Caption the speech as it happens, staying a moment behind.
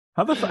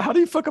How do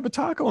you fuck up a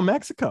taco in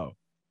Mexico?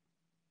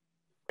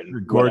 You're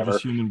a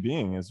gorgeous human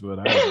being, is what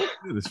I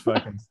do. This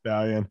fucking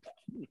stallion.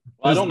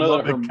 I don't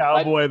know the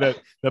cowboy that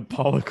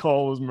Paula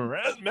Cole was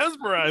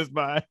mesmerized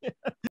by.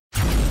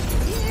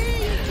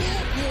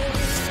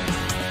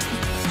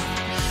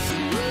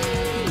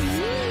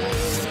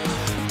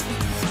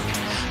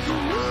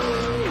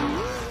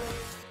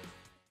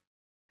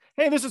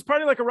 Hey, this is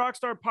Party Like a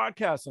Rockstar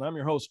podcast, and I'm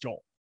your host,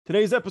 Joel.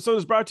 Today's episode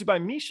is brought to you by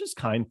Misha's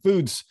Kind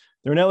Foods.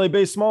 They're an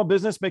LA-based small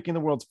business making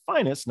the world's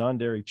finest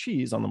non-dairy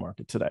cheese on the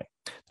market today.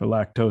 They're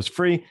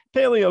lactose-free,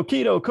 paleo,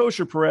 keto,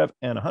 kosher, Parev,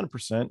 and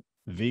 100%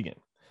 vegan.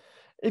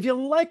 If you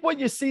like what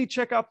you see,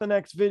 check out the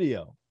next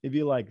video. If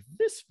you like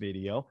this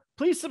video,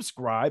 please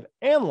subscribe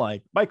and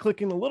like by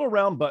clicking the little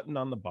round button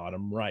on the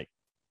bottom right.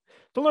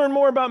 To learn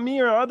more about me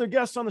or our other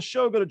guests on the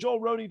show, go to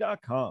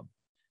joelrody.com.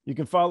 You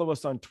can follow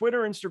us on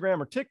Twitter,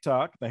 Instagram, or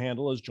TikTok. The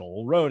handle is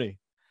Joel Rody.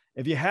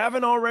 If you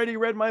haven't already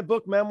read my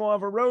book, Memoir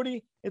of a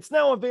Roadie, it's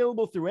now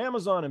available through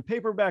Amazon and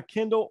paperback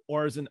Kindle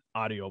or as an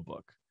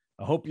audiobook.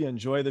 I hope you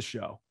enjoy the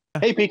show.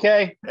 Hey,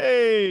 PK.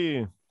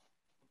 Hey.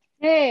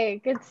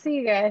 Hey, good to see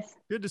you guys.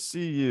 Good to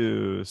see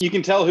you. You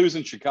can tell who's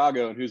in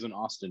Chicago and who's in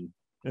Austin.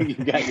 You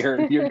got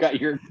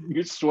your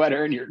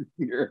sweater and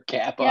your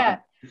cap on.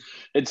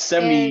 It's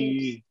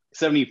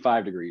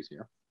 75 degrees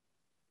here.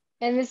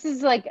 And this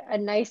is like a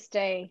nice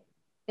day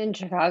in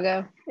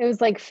Chicago. It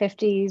was like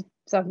 50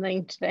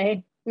 something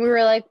today. We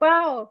were like,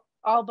 wow,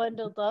 all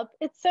bundled up.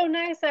 It's so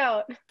nice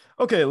out.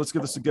 Okay, let's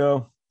give this a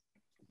go.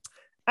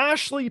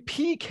 Ashley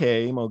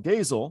PK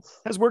Mogayzel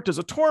has worked as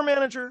a tour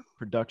manager,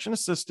 production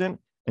assistant,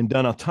 and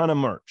done a ton of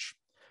merch.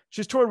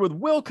 She's toured with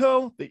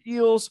Wilco, the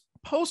Eels,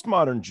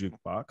 Postmodern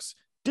Jukebox,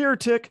 Deer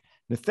Tick,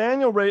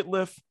 Nathaniel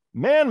Rateliff,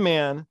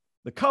 Man,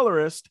 The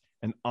Colorist,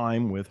 and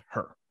I'm With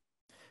Her.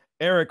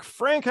 Eric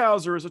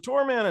Frankhouser is a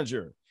tour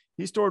manager.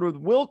 He's toured with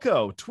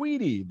Wilco,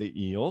 Tweedy, the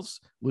Eels,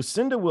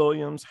 Lucinda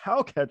Williams,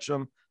 Hal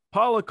Ketchum,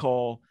 Paula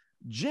Cole,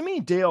 Jimmie,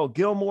 Dale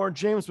Gilmore,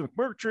 James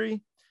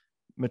McMurtry,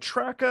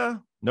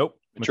 Matraca, Berg,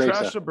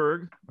 Matraca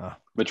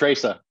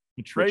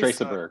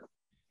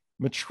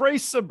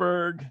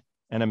Berg,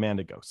 and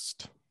Amanda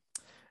Ghost.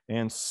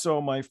 And so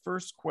my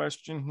first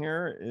question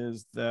here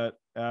is that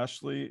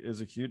Ashley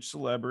is a huge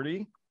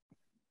celebrity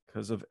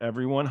because of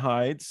Everyone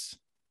Hides.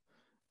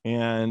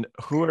 And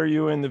who are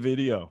you in the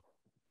video?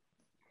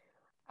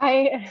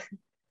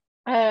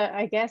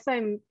 I guess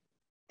I'm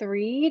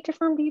 3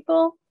 different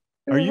people.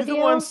 Are you the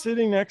one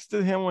sitting next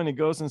to him when he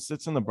goes and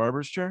sits in the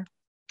barber's chair?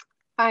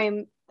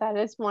 That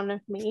is one of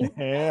me.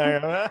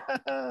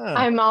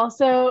 I'm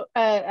also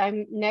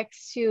I'm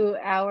next to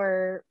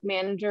our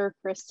manager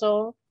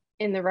Crystal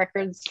in the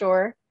record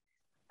store.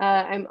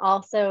 I'm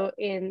also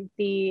in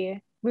the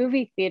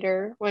movie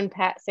theater when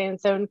Pat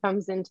Sansone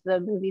comes into the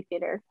movie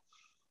theater.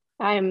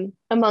 I'm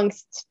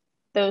amongst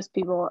those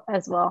people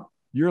as well.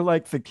 You're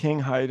like the king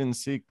hide and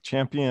seek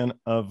champion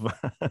of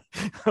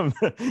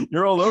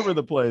you're all over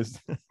the place.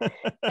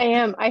 I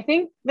am. I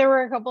think there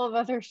were a couple of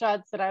other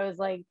shots that I was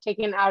like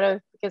taken out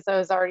of because I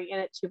was already in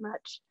it too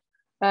much.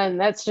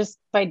 And that's just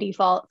by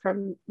default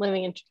from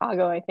living in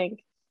Chicago, I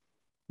think.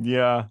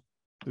 Yeah.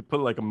 They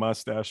put like a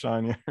mustache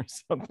on you or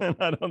something.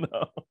 I don't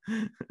know.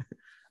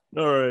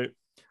 All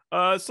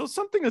right. So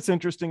something that's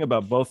interesting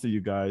about both of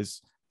you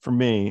guys for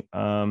me.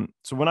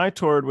 So when I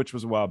toured, which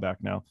was a while back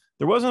now,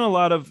 there wasn't a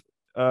lot of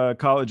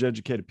college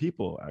educated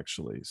people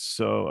actually.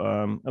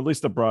 So at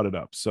least I brought it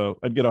up. So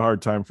I'd get a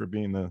hard time for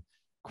being the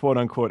quote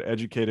unquote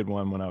educated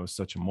one when I was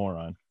such a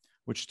moron,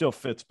 which still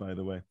fits, by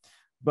the way.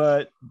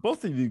 But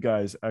both of you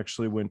guys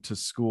actually went to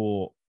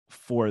school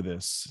for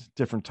this,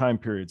 different time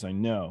periods, I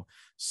know.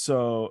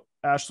 So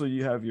Ashley,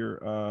 you have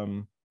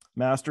your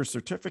master's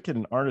certificate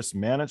in artist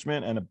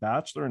management and a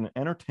bachelor in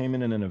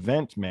entertainment and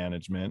event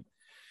management.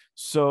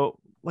 So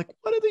like,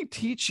 what do they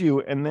teach you?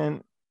 And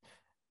then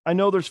I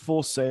know there's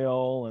Full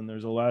Sail and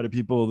there's a lot of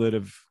people that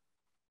have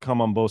come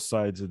on both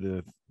sides of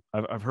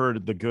I've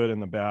heard the good and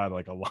the bad,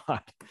 like a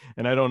lot,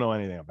 and I don't know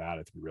anything about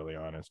it, to be really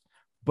honest.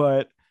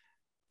 But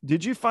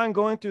did you find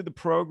going through the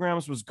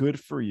programs was good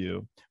for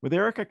you? With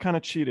Eric, I kind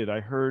of cheated. I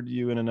heard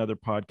you in another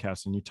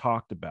podcast and you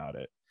talked about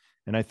it.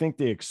 And I think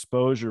the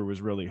exposure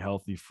was really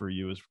healthy for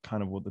you is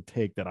kind of what the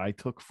take that I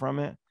took from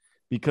it,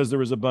 because there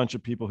was a bunch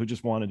of people who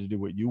just wanted to do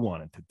what you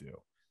wanted to do.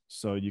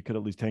 So you could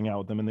at least hang out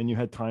with them. And then you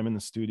had time in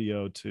the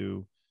studio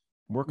to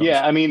work on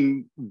stuff. I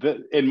mean,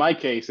 in my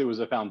case, it was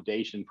a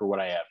foundation for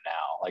what I have now.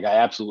 Like I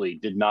absolutely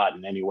did not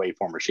in any way,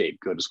 form, or shape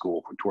go to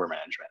school for tour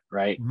management,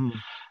 right? Mm-hmm.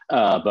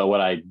 But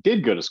what I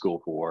did go to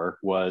school for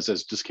was,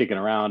 as just kicking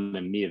around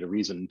and needed a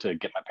reason to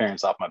get my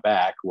parents off my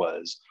back,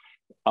 was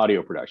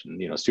audio production,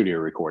 studio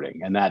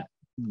recording. And that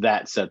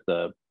set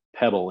the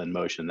pedal in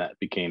motion that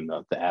became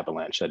the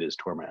avalanche that is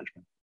tour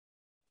management.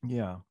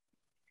 Yeah.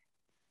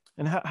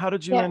 And how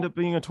did you end up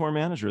being a tour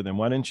manager then?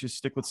 Why didn't you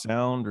stick with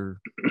sound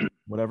or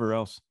whatever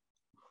else?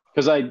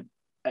 Because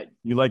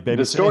you like babysitting?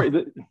 The story,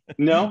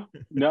 no,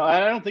 I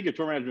don't think of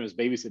tour management as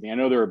babysitting. I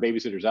know there are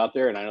babysitters out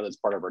there, and I know that's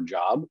part of our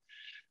job.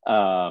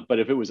 But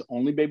if it was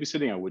only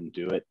babysitting, I wouldn't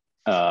do it.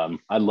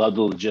 I love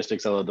the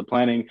logistics. I love the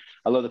planning.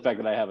 I love the fact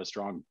that I have a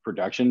strong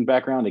production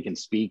background. I can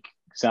speak,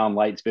 sound,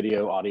 lights,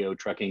 video, audio,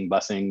 trucking,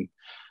 busing.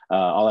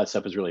 All that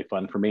stuff is really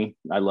fun for me.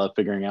 I love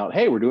figuring out,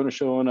 hey, we're doing a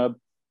show on a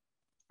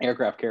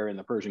aircraft carrier in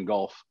the Persian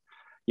Gulf.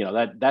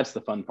 That's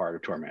the fun part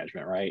of tour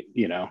management, right?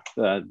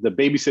 The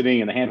babysitting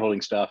and the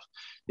hand-holding stuff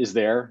is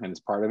there, and it's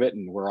part of it,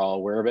 and we're all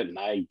aware of it. And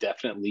I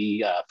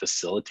definitely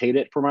facilitate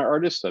it for my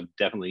artists. I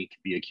definitely can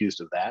be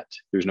accused of that.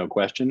 There's no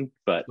question.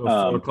 But so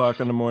 4 o'clock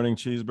in the morning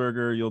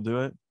cheeseburger, you'll do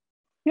it?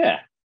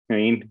 Yeah. I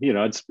mean,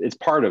 it's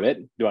part of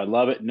it. Do I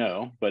love it?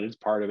 No, but it's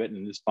part of it,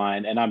 and it's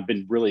fine. And I've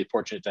been really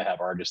fortunate to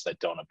have artists that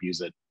don't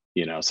abuse it,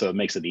 so it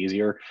makes it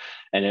easier.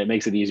 And it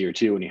makes it easier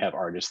too when you have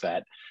artists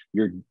that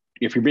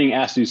if you're being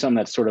asked to do something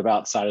that's sort of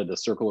outside of the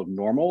circle of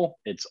normal,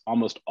 it's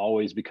almost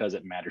always because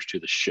it matters to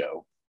the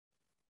show,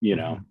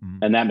 Mm-hmm.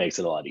 and that makes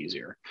it a lot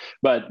easier.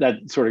 But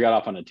that sort of got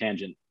off on a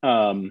tangent.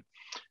 It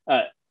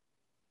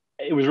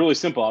was really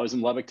simple. I was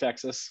in Lubbock,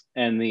 Texas,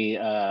 and the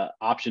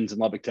options in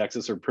Lubbock,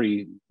 Texas are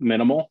pretty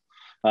minimal.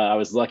 I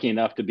was lucky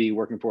enough to be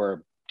working for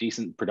a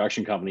decent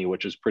production company,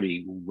 which was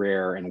pretty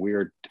rare and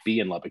weird to be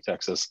in Lubbock,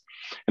 Texas.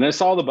 And I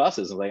saw the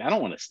buses. I was like, I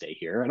don't want to stay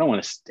here. I don't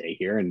want to stay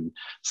here and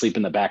sleep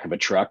in the back of a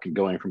truck and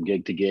going from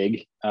gig to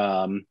gig,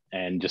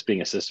 and just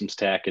being a systems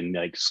tech and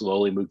like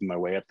slowly moving my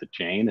way up the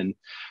chain. And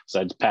so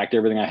I just packed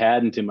everything I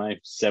had into my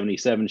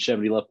 77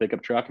 Chevy Left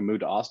pickup truck and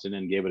moved to Austin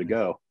and gave it a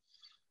go.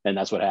 And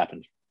that's what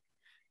happened.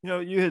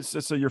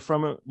 So you're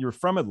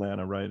from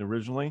Atlanta, right?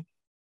 Originally?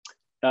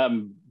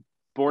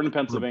 Born in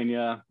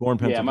Pennsylvania.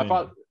 Yeah,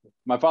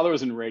 my father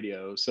was in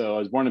radio, so I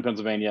was born in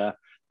Pennsylvania,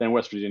 then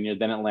West Virginia,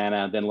 then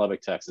Atlanta, then Lubbock,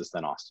 Texas,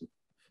 then Austin.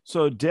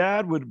 So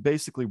Dad would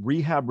basically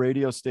rehab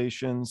radio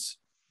stations,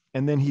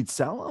 and then he'd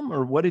sell them,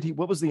 or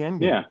what was the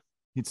end game? Yeah,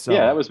 he'd sell.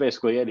 Yeah, that was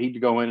basically it.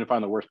 He'd go in and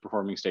find the worst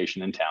performing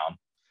station in town,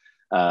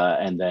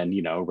 and then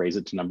raise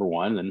it to number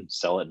one, and then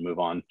sell it and move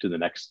on to the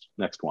next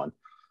one.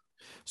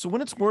 So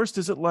when it's worst,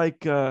 is it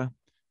like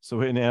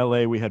so in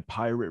LA we had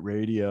pirate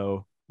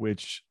radio,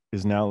 which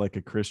is now like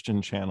a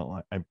Christian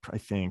channel. I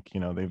think,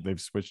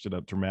 they've switched it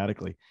up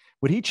dramatically.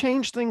 Would he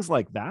change things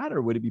like that,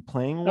 or would he be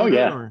playing order? Oh,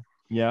 yeah.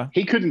 Yeah.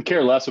 He couldn't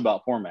care less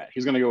about format.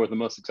 He's going to go with the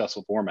most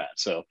successful format.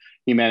 So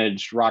he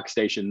managed rock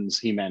stations.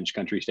 He managed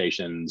country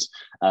stations.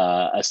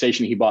 A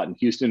station he bought in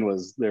Houston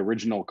was the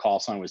original call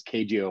sign was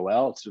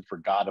KGOL. It stood for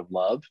God of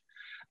Love.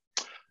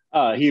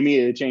 He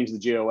immediately changed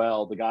the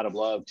GOL, the God of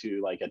Love,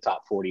 to like a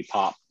top 40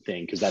 pop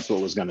thing, because that's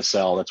what was going to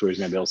sell. That's where he's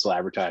going to be able to sell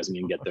advertising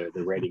and get the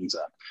ratings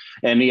up.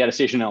 And he had a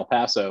station in El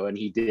Paso, and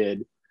he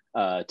did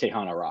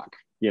Tejano rock,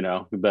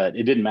 but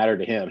it didn't matter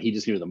to him. He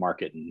just knew the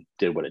market and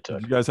did what it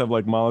took. Did you guys have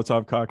like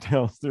Molotov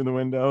cocktails through the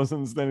windows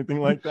and anything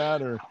like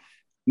that, or?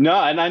 No,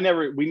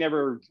 and we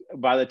never,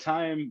 by the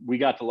time we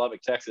got to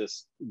Lubbock,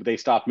 Texas, they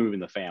stopped moving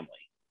the family.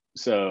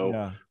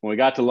 So when we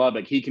got to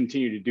Lubbock, he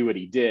continued to do what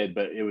he did,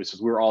 but it was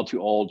just, we were all too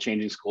old.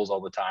 Changing schools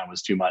all the time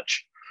was too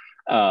much.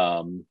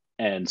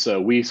 And so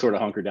we sort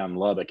of hunkered down in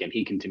Lubbock, and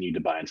he continued to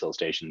buy and sell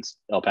stations,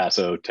 El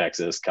Paso,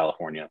 Texas,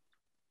 California.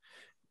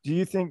 Do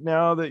you think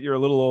now that you're a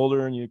little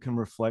older and you can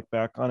reflect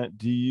back on it,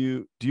 do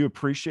you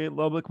appreciate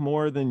Lubbock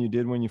more than you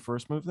did when you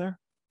first moved there?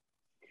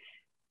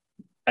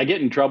 I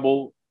get in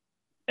trouble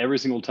every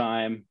single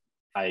time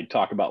I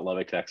talk about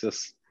Lubbock,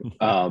 Texas.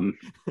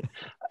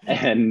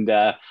 And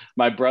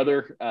my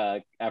brother,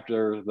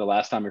 after the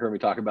last time he heard me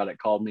talk about it,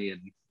 called me,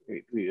 and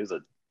it was a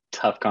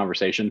tough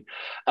conversation.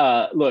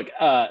 Look,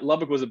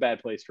 Lubbock was a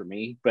bad place for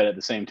me, but at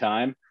the same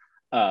time,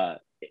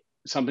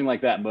 something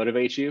like that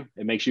motivates you.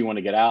 It makes you want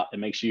to get out. It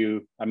makes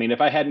you,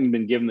 if I hadn't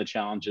been given the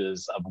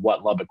challenges of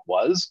what Lubbock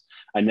was,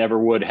 I never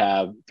would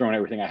have thrown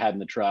everything I had in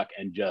the truck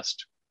and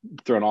just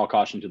thrown all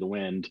caution to the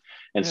wind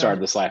and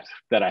started this life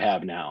that I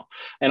have now.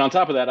 And on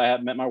top of that, I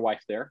have met my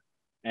wife there.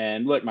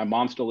 And look, my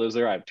mom still lives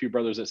there. I have 2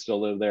 brothers that still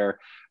live there.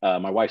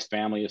 My wife's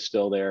family is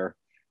still there.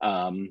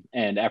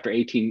 And after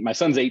 18, my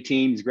son's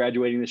 18, he's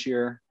graduating this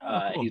year.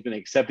 Cool. He's been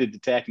accepted to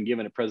Tech and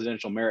given a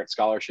presidential merit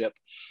scholarship.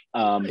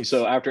 Nice.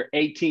 So after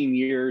 18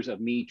 years of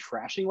me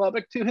trashing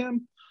Lubbock to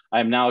him,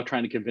 I'm now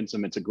trying to convince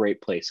him it's a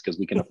great place because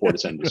we can afford to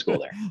send him to school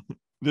there.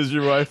 Does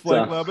your wife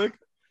like Lubbock?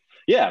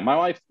 Yeah, my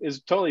wife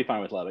is totally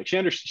fine with Lubbock.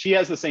 She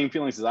has the same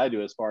feelings as I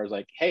do as far as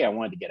like, hey, I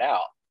wanted to get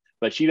out,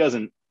 but she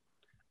doesn't.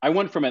 I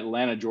went from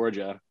Atlanta,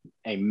 Georgia,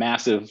 a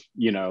massive,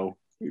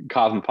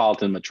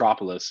 cosmopolitan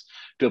metropolis,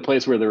 to a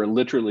place where there were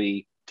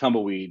literally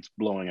tumbleweeds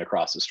blowing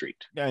across the street.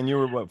 Yeah, and you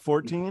were what,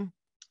 14?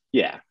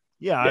 Yeah.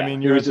 I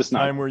mean, you're at the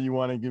time where you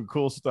want to do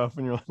cool stuff,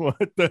 and you're like,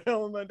 what the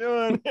hell am I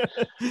doing?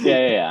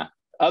 Yeah.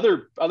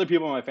 Other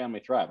people in my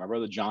family thrive. My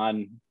brother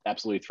John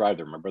absolutely thrived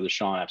there. My brother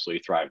Sean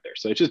absolutely thrived there.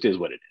 So it just is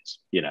what it is,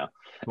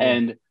 Cool.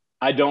 And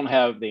I don't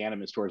have the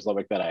animus towards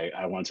Lubbock that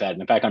I once had.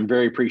 And in fact, I'm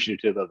very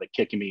appreciative of the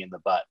kicking me in the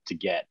butt to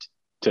get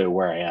to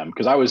where I am,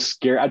 because I was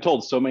scared. I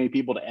told so many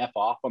people to F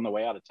off on the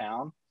way out of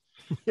town,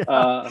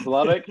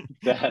 Lubbock,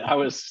 that I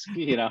was,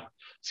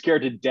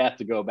 scared to death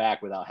to go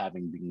back without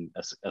having been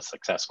a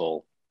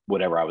successful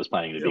whatever I was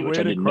planning to do, which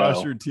I didn't know.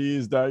 Cross your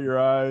T's, dot your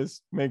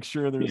I's, make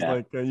sure there's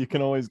you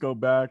can always go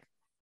back.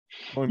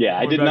 Yeah,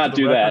 I did back to not the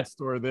do record that.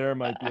 Store there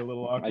might be a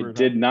little awkward. I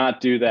did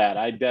not do that.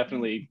 I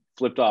definitely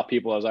flipped off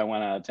people as I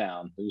went out of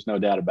town. There's no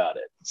doubt about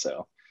it.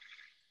 So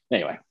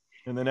anyway.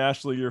 And then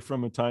Ashley, you're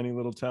from a tiny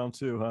little town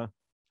too, huh?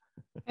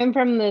 I'm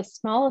from the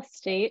smallest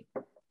state.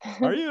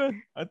 Are you?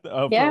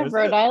 Yeah,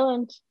 Rhode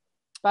Island.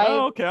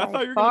 Okay. I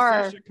thought you were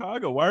going to say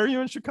Chicago. Why are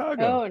you in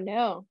Chicago? Oh,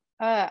 no.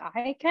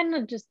 I kind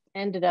of just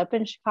ended up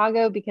in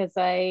Chicago because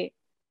I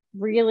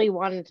really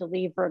wanted to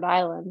leave Rhode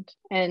Island.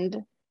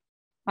 And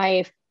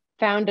I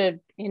found an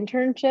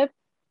internship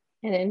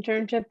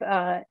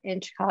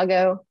in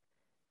Chicago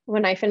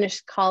when I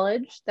finished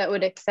college that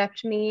would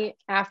accept me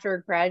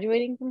after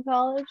graduating from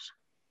college.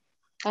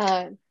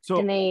 And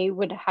they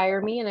would hire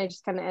me, and I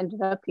just kind of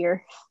ended up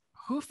here.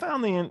 Who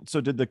found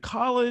so did the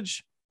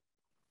college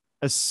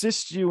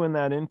assist you in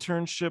that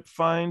internship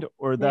find,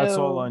 or that's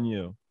all on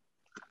you?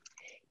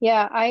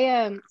 Yeah,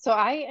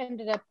 I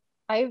ended up,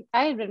 I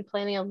had been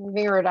planning on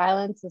moving to Rhode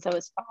Island since I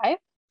was 5,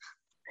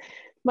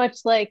 much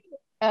like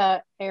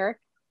Eric.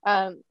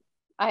 I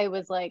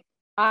was like,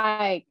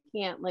 I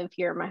can't live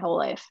here my whole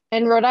life.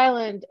 And Rhode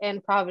Island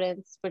and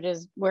Providence, which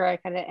is where I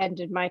kind of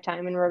ended my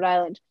time in Rhode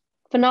Island,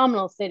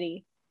 phenomenal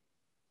city.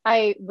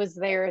 I was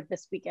there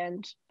this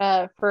weekend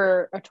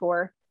for a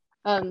tour.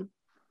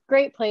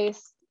 Great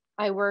place.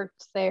 I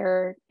worked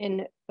there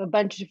in a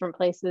bunch of different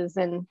places,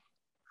 and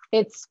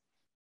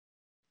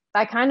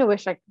I kind of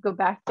wish I could go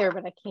back there,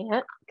 but I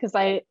can't because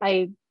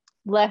I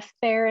left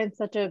there in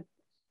such a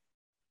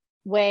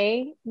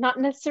way, not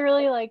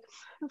necessarily like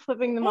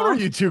flipping them off. Or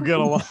you two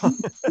get along?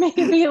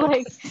 Maybe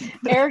like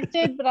Eric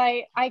did, but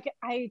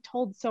I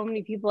told so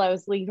many people I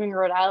was leaving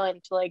Rhode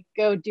Island to like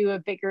go do a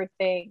bigger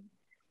thing.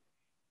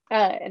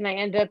 And I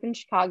ended up in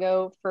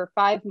Chicago for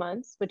 5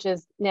 months, which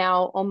is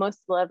now almost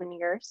 11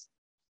 years.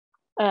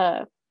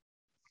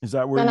 Is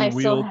that where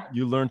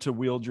you learned to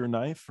wield your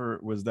knife, or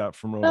was that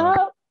from Rhode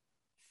Island?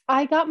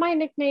 I got my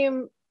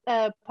nickname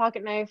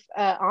Pocket Knife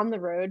on the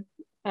road.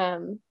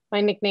 My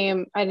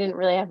nickname, I didn't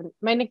really have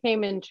my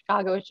nickname in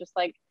Chicago was just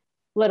like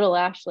Little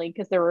Ashley,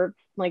 because there were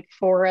like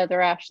 4 other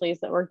Ashleys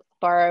that worked at the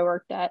bar I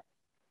worked at.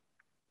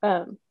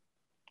 And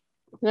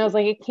I was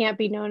like, it can't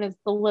be known as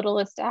the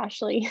littlest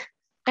Ashley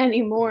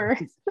anymore.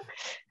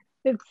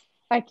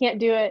 I can't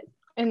do it.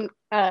 And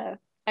I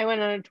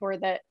went on a tour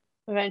that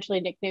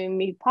eventually nicknamed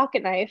me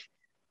Pocket Knife,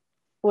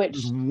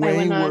 which way I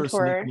went on worse a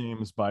tour.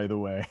 Nicknames, by the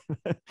way.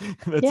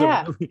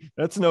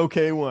 That's an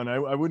okay one.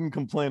 I wouldn't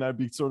complain. I'd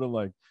be sort of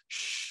like,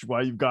 shh,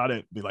 why you got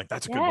it? Be like,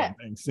 that's a good one.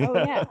 Thanks. Oh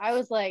yeah. I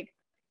was like,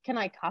 can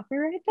I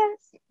copyright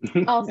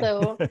this?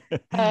 Also,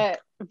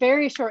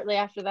 very shortly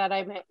after that,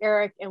 I met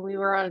Eric, and we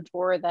were on a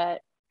tour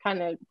that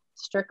kind of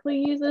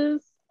strictly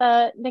uses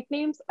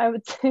nicknames, I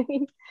would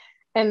say.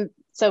 And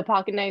so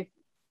Pocket Knife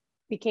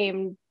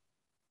became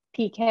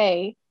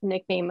PK,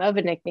 nickname of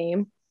a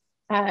nickname.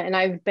 And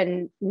I've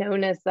been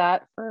known as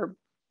that for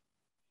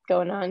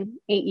going on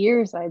 8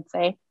 years, I'd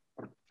say.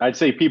 I'd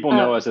say people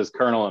know us as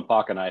Colonel and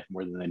Pocket Knife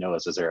more than they know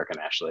us as Eric and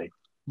Ashley.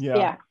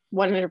 Yeah,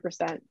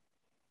 100%.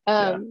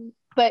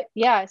 But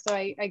yeah, so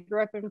I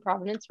grew up in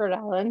Providence, Rhode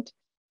Island.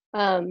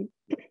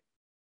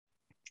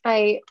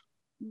 I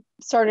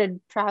started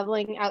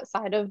traveling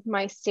outside of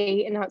my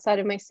state and outside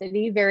of my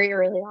city very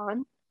early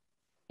on,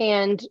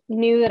 and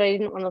knew that I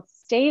didn't want to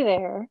stay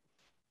there.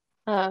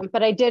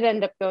 But I did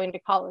end up going to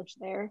college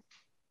there,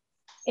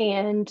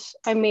 and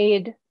I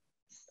made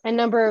a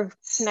number of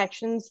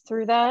connections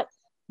through that,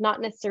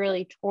 not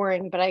necessarily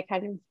touring, but I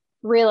kind of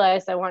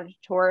realized I wanted to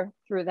tour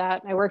through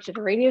that. I worked at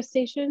a radio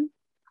station,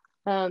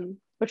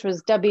 which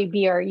was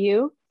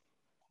WBRU.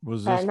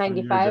 Was this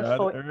 95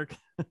 for your dad,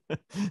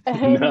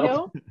 Eric?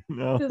 No.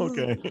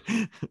 Okay.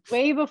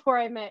 Way before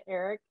I met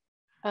Eric.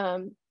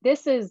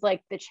 This is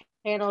like the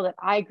channel that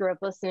I grew up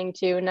listening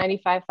to,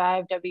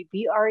 95.5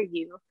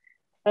 WBRU.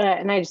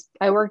 And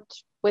I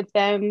worked with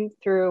them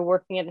through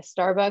working at a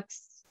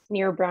Starbucks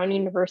near Brown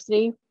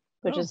University,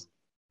 which is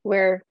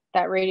where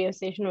that radio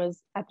station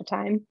was at the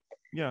time.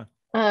 Yeah.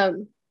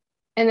 And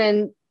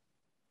then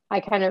I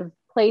kind of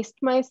placed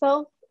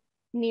myself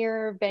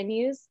near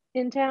venues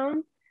in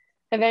town,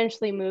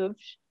 eventually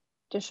moved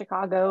to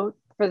Chicago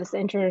for this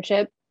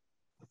internship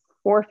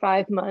for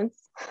 5 months,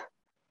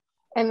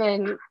 and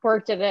then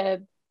worked at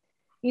a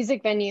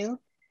music venue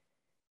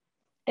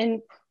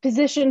and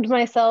positioned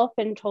myself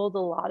and told a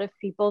lot of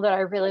people that I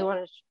really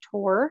wanted to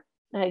tour.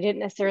 And I didn't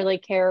necessarily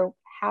care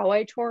how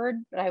I toured,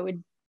 but I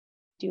would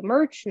do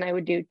merch and I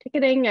would do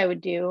ticketing. I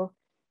would do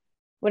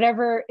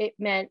whatever it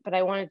meant, but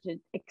I wanted to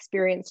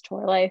experience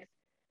tour life.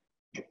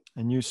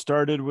 And you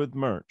started with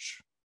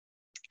merch.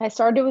 I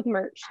started with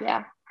merch.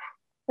 Yeah.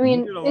 I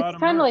mean, it's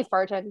kind of like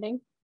bartending.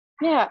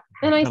 Yeah.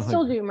 And I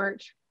still do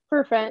merch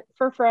for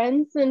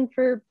friends and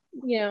for,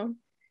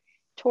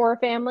 tour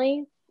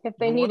family. If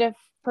they need a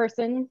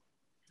person.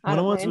 One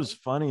of what was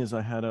funny is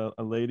I had a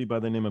lady by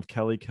the name of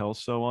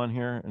Kelso on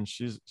here, and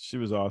she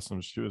was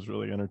awesome. She was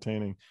really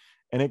entertaining.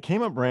 And it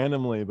came up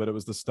randomly, but it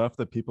was the stuff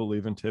that people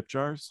leave in tip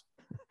jars.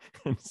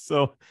 And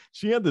so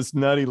she had this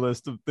nutty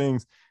list of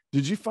things.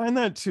 Did you find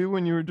that too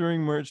when you were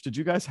doing merch? Did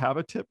you guys have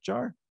a tip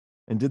jar?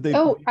 And did they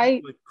Oh,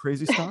 like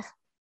crazy stuff?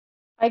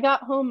 I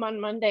got home on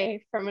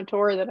Monday from a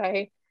tour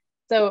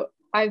so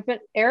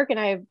Eric and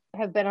I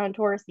have been on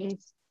tour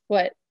since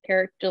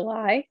Eric,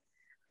 July?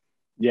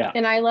 Yeah.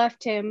 And I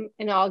left him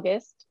in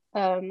August.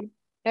 I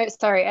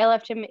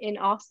left him in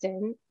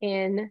Austin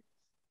in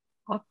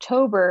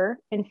October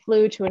and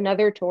flew to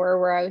another tour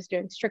where I was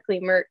doing strictly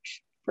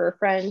merch for a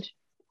friend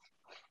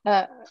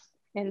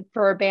and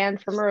for a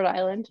band from Rhode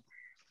Island.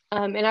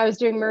 And I was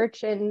doing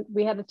merch, and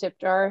we had a tip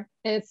jar,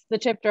 and it's the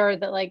tip jar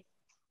that like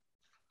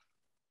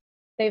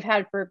they've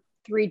had for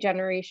 3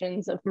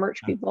 generations of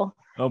merch people.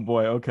 Oh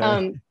boy.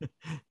 Okay.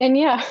 And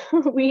yeah,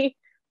 we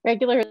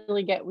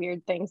regularly get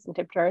weird things in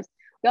tip jars.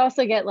 We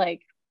also get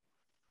like,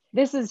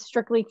 this is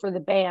strictly for the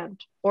band,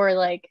 or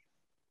like,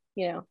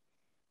 you know,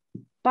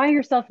 buy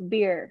yourself a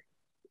beer,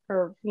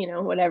 or, you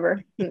know,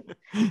 whatever.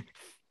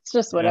 It's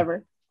just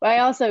whatever.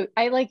 Yeah. But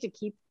I like to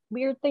keep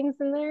weird things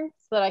in there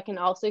so that I can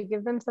also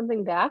give them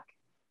something back.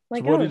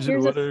 Like, so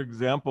what are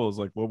examples?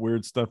 Like, what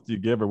weird stuff do you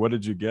give, or what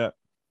did you get?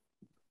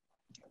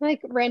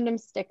 Like random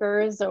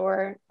stickers,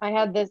 or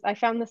I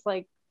found this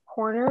like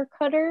corner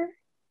cutter.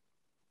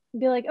 I'd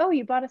be like, oh,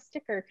 you bought a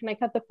sticker. Can I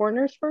cut the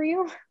corners for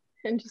you?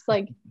 And just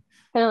like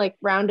kind of like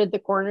rounded the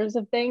corners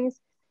of things.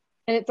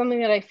 And it's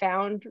something that I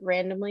found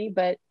randomly,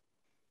 but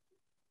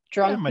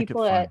drunk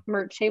people at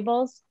merch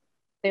tables,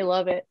 they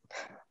love it.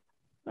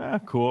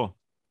 Cool.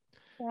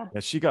 Yeah,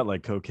 she got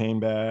like cocaine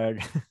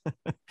bag.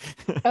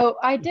 Oh,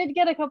 I did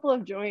get a couple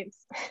of joints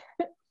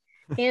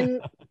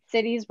in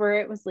cities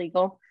where it was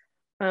legal.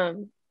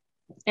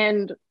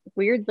 And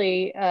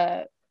weirdly,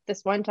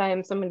 this one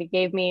time somebody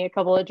gave me a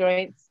couple of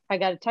joints. I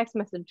got a text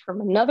message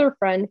from another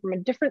friend from a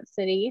different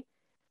city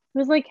who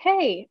was like,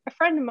 hey, a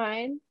friend of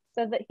mine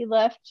said that he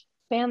left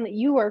a band that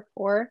you work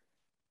for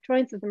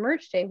joints at the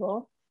merch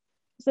table.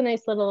 It's a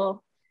nice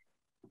little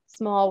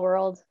small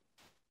world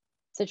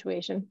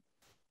situation.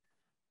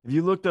 Have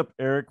you looked up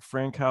Eric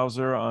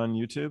Frankhouser on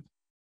YouTube?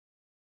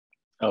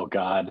 Oh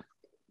God.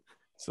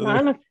 So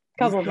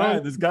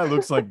this guy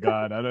looks like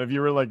God. I don't know if you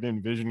were like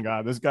envision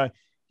God. This guy,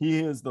 he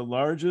is the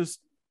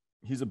largest.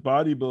 He's a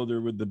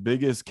bodybuilder with the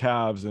biggest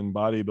calves in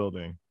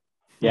bodybuilding.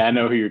 Yeah, I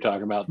know who you're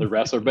talking about, the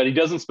wrestler, but he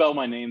doesn't spell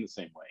my name the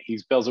same way. He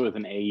spells it with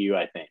an AU,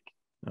 I think.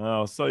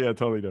 Oh, so yeah,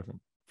 totally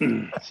different.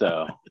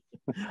 So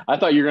I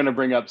thought you were going to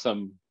bring up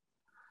some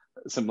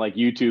like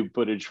YouTube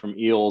footage from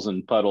eels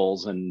and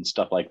puddles and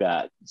stuff like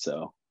that.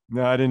 So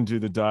no, I didn't do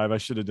the dive. I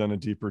should have done a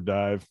deeper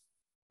dive.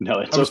 No,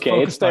 it's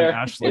okay. It's there.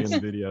 Ashley in the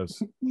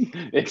videos.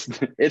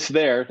 It's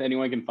there.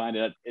 Anyone can find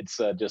it. It's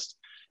absurdist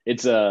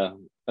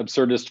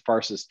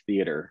farcist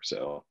theater.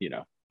 So, you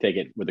know, take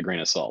it with a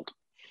grain of salt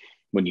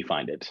when you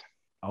find it.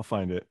 I'll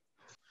find it.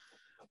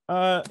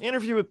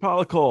 Interview with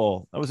Paula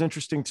Cole. That was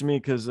interesting to me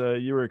because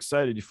you were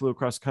excited. You flew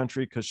across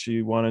country because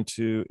she wanted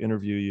to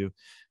interview you.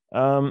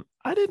 I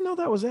didn't know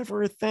that was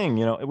ever a thing.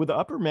 You know, with the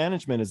upper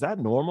management, is that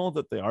normal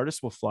that the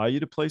artist will fly you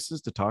to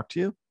places to talk to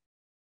you?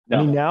 No.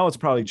 I mean, now it's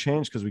probably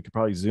changed because we could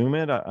probably Zoom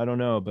it. I don't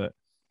know, but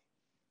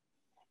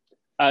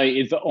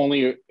it's the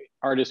only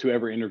artist who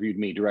ever interviewed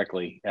me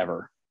directly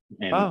ever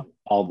in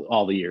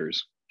all the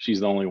years.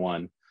 She's the only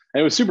one. And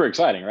it was super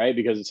exciting, right?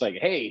 Because it's like,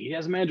 hey, he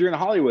has a manager in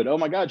Hollywood. Oh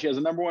my God, she has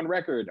a #1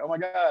 record. Oh my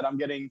God, I'm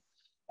getting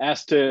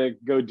asked to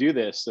go do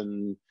this.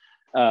 And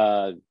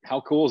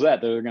how cool is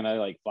that? They're gonna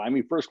like fly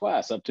me first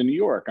class up to New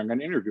York. I'm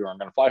gonna interview her. I'm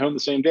gonna fly home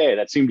the same day.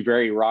 That seemed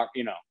very rock,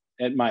 you know,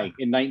 in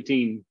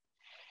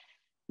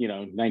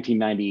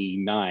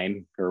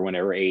 1999 or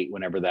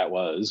whenever that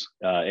was,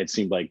 it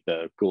seemed like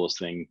the coolest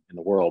thing in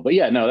the world. But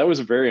yeah, no, that was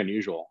very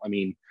unusual. I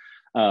mean,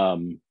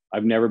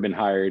 I've never been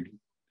hired.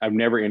 I've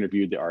never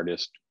interviewed the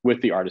artist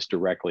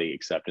directly,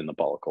 except in the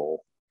Paula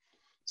Cole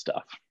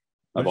stuff.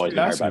 I've always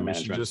been hired by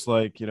management. Just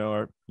like, you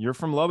know, you're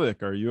from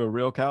Lubbock. Are you a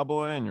real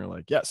cowboy? And you're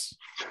like, yes.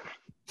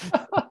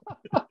 I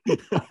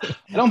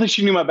don't think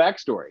she knew my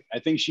backstory. I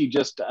think she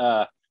just,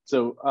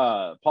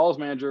 Paula's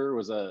manager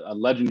was a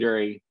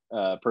legendary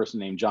person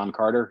named John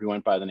Carter, who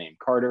went by the name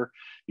Carter.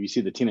 If you see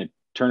the Tina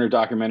Turner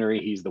documentary,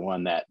 he's the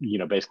one that, you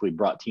know, basically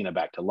brought Tina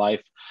back to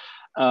life.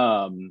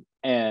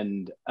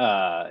 And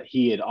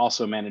he had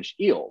also managed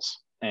Eels,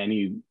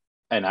 and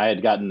I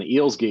had gotten the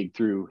Eels gig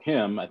through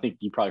him. I think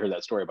you probably heard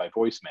that story by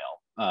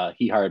voicemail.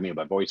 He hired me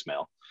by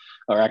voicemail,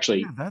 or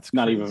actually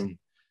not even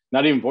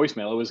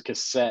voicemail. It was a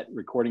cassette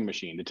recording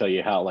machine to tell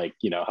you how, like,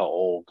 you know, how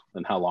old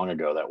and how long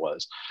ago that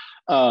was.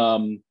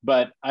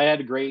 But I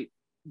had a great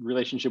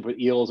relationship with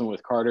Eels and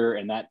with Carter,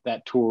 and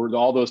that tour,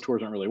 all those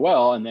tours went really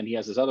well. And then he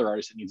has this other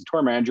artist that needs a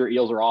tour manager.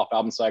 Eels are off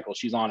album cycle.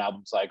 She's on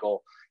album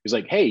cycle. He's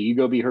like, hey, you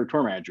go be her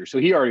tour manager. So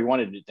he already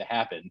wanted it to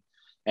happen.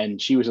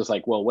 And she was just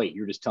like, well, wait,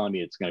 you're just telling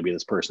me it's going to be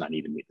this person. I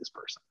need to meet this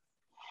person.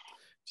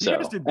 So,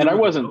 and I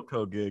wasn't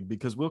Wilco gig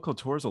because Wilco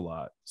tours a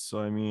lot. So,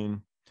 I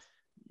mean,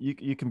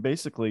 you can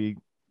basically,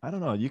 I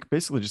don't know, you can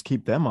basically just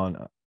keep them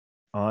on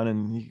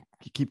and you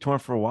keep touring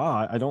for a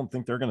while. I don't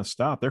think they're going to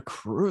stop. They're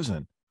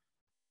cruising.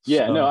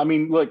 Yeah, so. No, I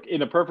mean, look,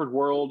 in a perfect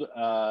world,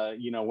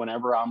 you know,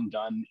 whenever I'm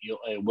done,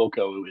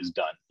 Wilco is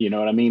done. You know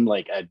what I mean?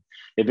 Like,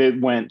 if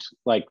it went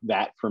like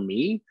that for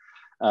me,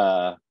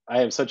 I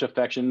have such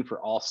affection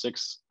for all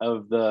 6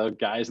 of the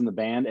guys in the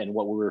band and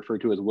what we refer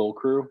to as Will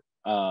Crew.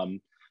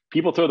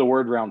 People throw the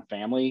word around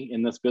family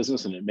in this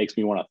business, and it makes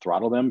me want to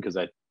throttle them because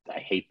I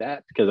hate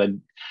that because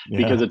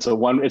it's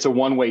a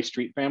one-way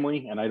street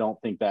family, and I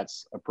don't think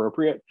that's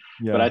appropriate.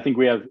 Yeah. But I think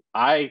we have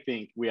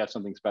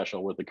something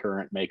special with the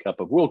current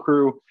makeup of Will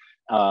Crew,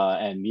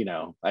 and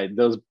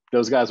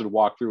those guys would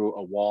walk through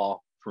a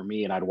wall for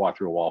me, and I'd walk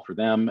through a wall for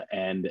them,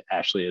 and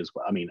Ashley as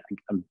well. I mean,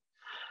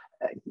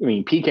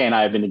 PK and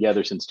I have been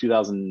together since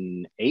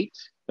 2008.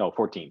 No,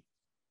 14.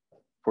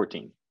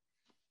 13?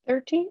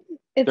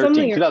 It's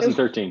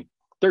 2013.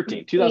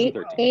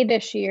 2013.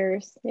 8-ish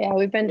years. Yeah,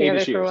 we've been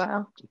together for a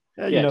while.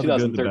 Yeah,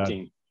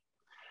 2013.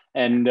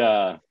 And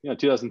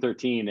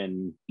 2013,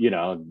 and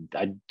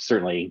I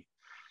certainly,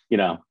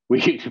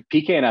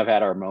 PK and I've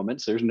had our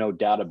moments. There's no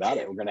doubt about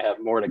it. We're going to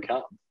have more to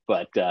come.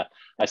 But I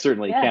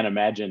certainly can't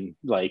imagine,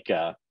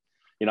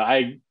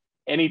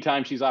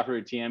 anytime she's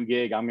offered a TM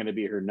gig, I'm going to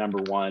be her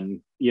number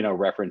one,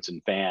 reference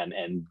and fan,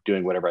 and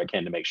doing whatever I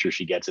can to make sure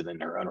she gets it in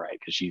her own right,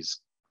 because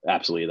she's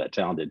absolutely that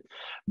talented.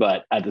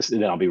 But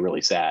then I'll be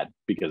really sad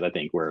because I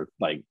think we're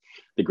like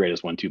the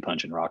greatest 1-2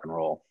 punch in rock and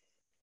roll.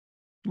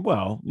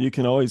 Well, you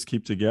can always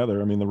keep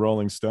together. I mean, the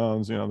Rolling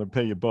Stones, they'll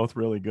pay you both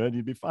really good.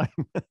 You'd be fine.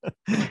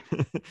 I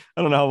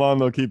don't know how long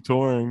they'll keep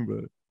touring,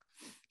 but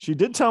she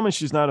did tell me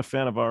she's not a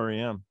fan of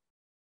REM.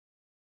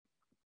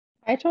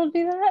 I told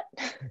you that?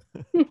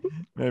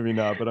 Maybe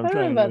not, but I'm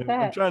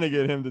trying to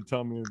get him to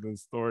tell me the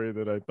story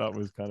that I thought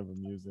was kind of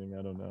amusing.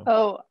 I don't know.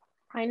 Oh,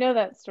 I know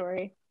that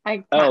story.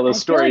 The feel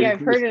story. like I've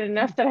heard it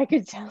enough that I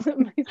could tell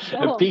it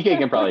myself. PK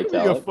can probably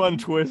tell it. A fun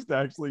twist,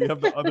 actually. You have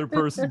the other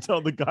person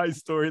tell the guy's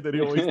story that he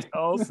always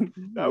tells.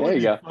 That would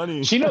be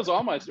funny. She knows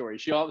all my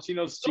stories. She knows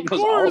of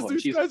all of them.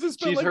 These guys have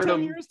spent like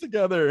 10 years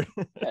together.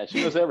 Yeah,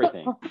 she knows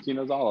everything. She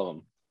knows all of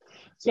them.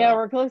 So. Yeah,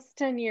 we're close to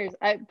 10 years.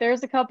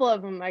 There's a couple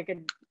of them I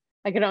could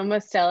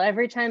almost tell.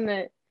 Every time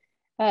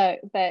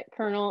that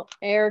Colonel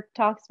Air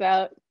talks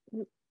about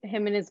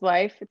him and his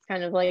wife, it's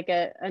kind of like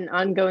an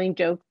ongoing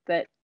joke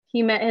that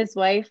he met his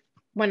wife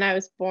when I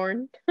was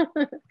born.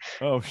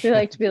 Oh, shit. We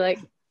like to be like,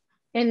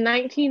 in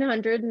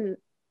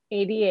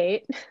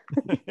 1988.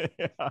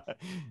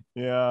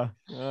 Yeah.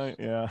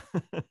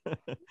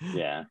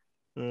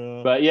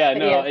 But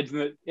it's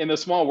in the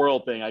small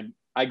world thing.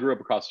 I grew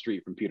up across the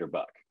street from Peter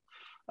Buck,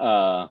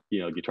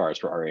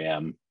 guitarist for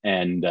REM,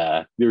 and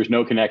there was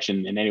no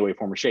connection in any way,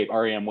 form, or shape.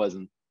 REM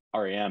wasn't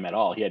REM at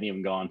all. He hadn't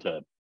even gone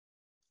to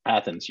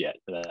Athens yet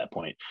at that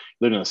point.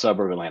 He lived in a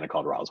suburb of Atlanta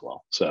called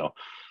Roswell. So,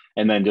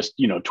 and then just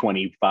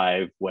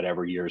 25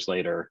 whatever years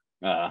later,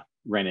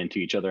 ran into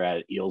each other at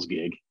an Eels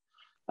gig,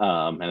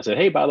 and I said,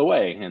 "Hey, by the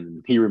way,"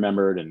 and he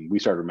remembered, and we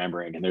started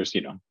remembering, and there's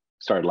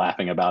started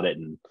laughing about it,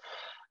 and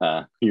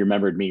he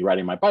remembered me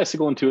riding my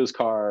bicycle into his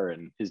car,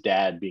 and his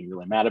dad being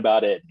really mad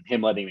about it, and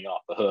him letting me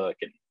off the hook,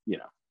 and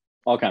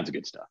all kinds of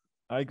good stuff.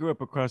 I grew up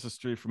across the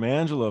street from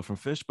Angelo from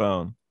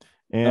Fishbone,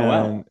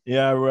 and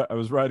I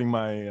was riding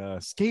my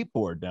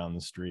skateboard down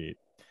the street,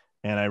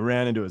 and I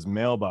ran into his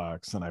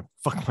mailbox, and I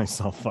fucked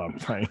myself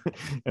up, right?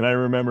 And I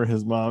remember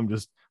his mom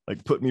just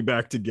like put me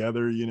back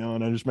together,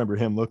 and I just remember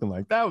him looking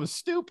like, that was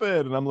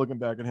stupid, and I'm looking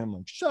back at him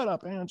like, shut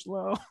up,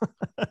 Angelo.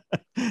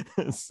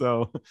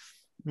 So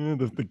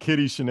the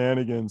kiddie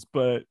shenanigans.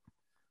 But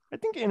I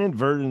think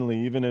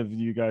inadvertently, even if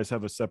you guys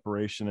have a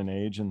separation in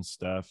age and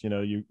stuff,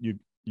 you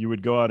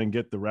would go out and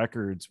get the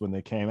records when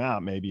they came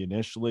out, maybe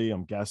initially,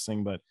 I'm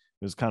guessing, but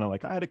it was kind of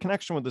like, I had a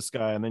connection with this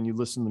guy, and then you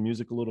listen to the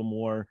music a little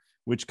more,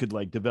 which could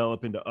like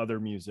develop into other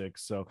music.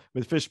 So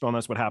with Fishbone,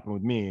 that's what happened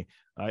with me.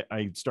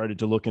 I started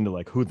to look into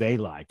like who they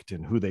liked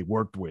and who they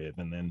worked with,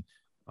 and then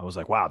I was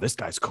like, wow, this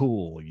guy's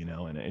cool,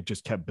 and it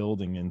just kept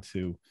building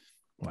into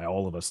why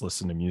all of us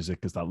listen to music,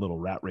 is that little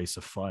rat race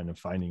of fun and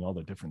finding all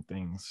the different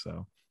things.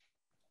 So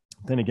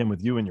then again,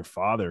 with you and your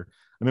father,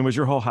 I mean, was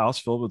your whole house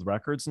filled with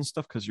records and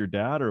stuff because your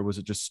dad, or was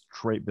it just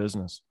straight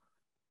business?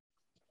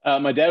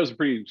 My dad was a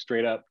pretty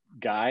straight up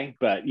guy,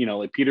 but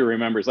like Peter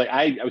remembers, like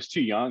I was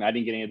too young. I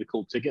didn't get any of the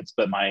cool tickets,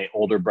 but my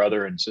older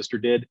brother and sister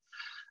did.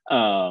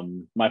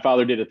 My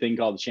father did a thing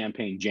called the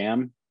Champagne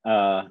Jam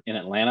in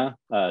Atlanta.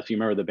 If you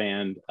remember the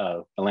band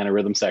Atlanta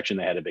Rhythm Section,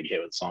 they had a big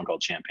hit with a song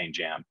called Champagne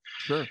Jam.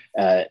 Sure.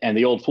 And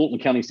the old Fulton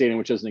County Stadium,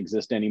 which doesn't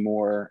exist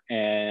anymore.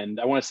 And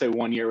I want to say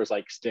one year was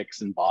like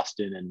Styx in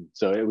Boston. And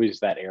so it was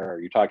that era.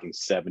 You're talking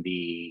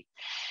 78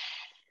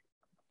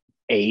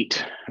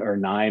 or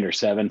 9 or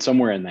 7,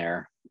 somewhere in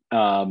there.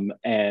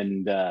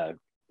 The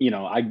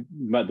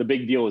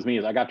big deal with me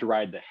is I got to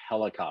ride the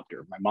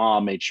helicopter. My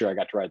mom made sure I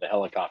got to ride the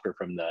helicopter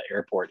from the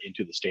airport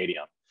into the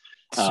stadium.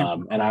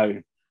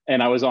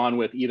 And I was on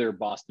with either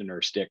Boston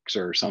or Styx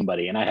or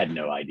somebody, and I had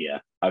no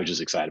idea. I was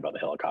just excited about the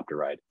helicopter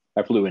ride.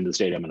 I flew into the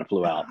stadium and I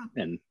flew out,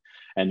 and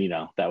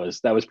that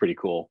was pretty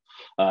cool.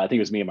 I think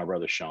it was me and my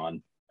brother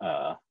Sean.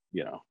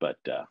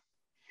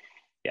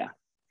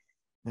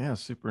 Yeah,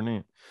 super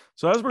neat.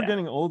 So as we're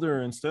getting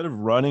older, instead of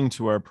running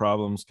to our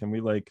problems, can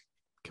we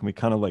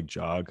kind of like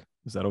jog?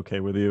 Is that okay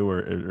with you,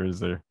 or is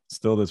there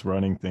still this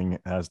running thing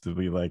has to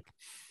be like?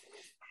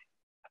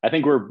 I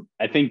think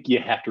you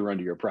have to run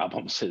to your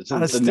problems.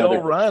 I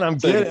still run.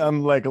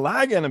 I'm like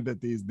lagging a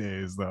bit these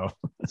days, though.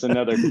 It's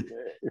another,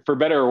 for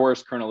better or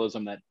worse,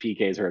 colonelism that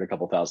PK's heard a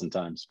couple thousand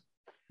times.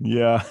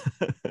 Yeah.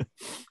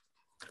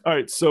 All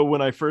right. So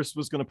when I first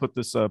was going to put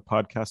this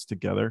podcast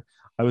together,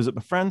 I was at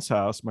my friend's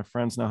house. My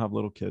friends now have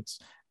little kids,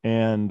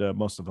 and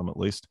most of them at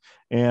least.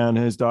 And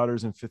his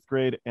daughter's in 5th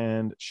grade.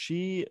 And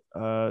she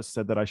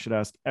said that I should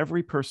ask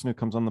every person who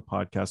comes on the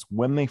podcast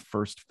when they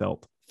first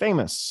felt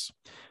famous.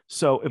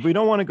 So if we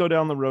don't want to go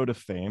down the road of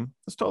fame,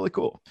 that's totally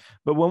cool.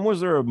 But when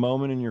was there a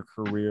moment in your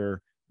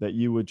career that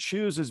you would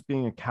choose as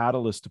being a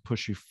catalyst to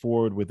push you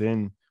forward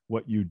within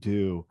what you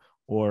do,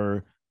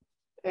 or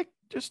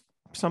just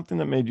something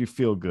that made you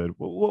feel good?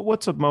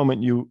 What's a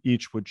moment you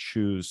each would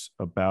choose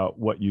about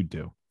what you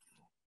do?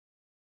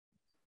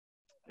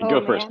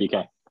 Go first,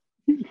 BK.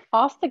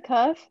 Off the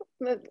cuff,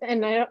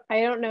 and I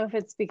don't know if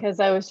it's because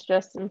I was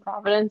just in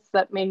Providence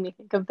that made me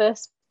think of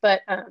this,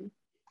 but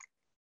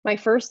my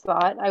first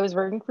thought, I was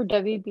working for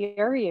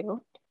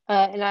WBRU,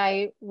 and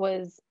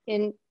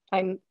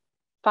I'm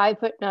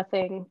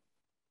 5'0",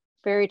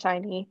 very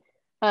tiny,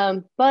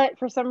 but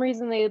for some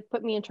reason they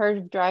put me in charge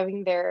of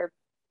driving their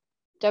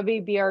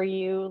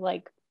WBRU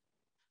like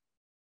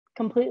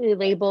completely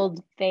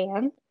labeled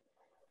van,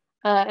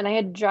 and I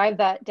had to drive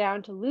that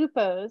down to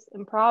Lupo's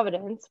in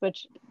Providence,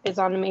 which is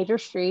on a major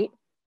street,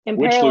 and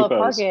Which parallel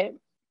Lupo's? park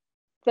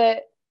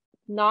it.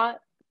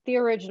 Not the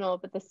original,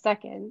 but the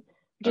second,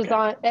 which is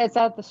it's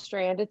at the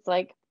Strand. It's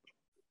like,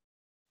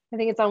 I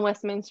think it's on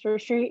Westminster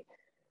Street,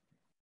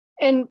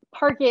 and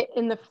park it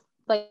in the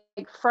like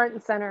front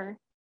and center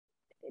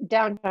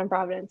downtown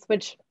Providence,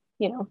 which,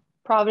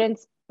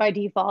 Providence by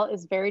default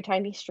is very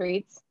tiny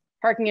streets.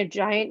 Parking a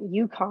giant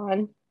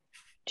Yukon,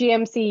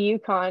 GMC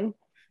Yukon,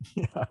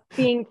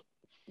 being,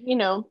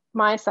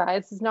 my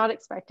size is not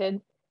expected.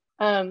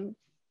 And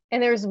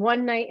there's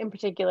one night in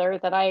particular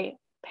that I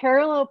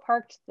parallel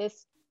parked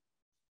this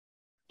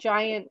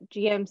giant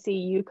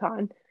GMC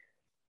Yukon,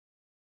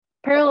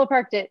 parallel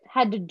parked it,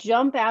 had to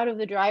jump out of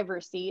the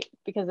driver's seat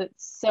because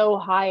it's so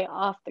high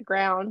off the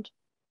ground,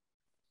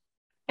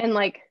 and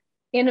like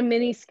in a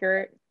mini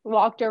skirt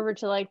walked over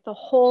to like the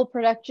whole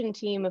production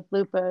team of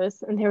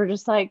Lupo's, and they were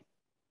just like,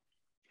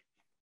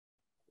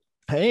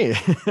 hey,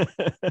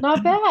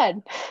 not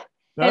bad.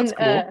 That's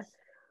cool.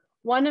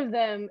 One of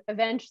them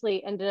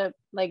eventually ended up,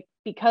 like,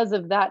 because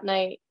of that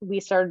night, we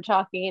started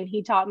talking, and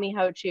he taught me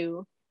how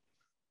to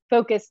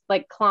focus,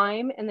 like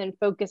climb and then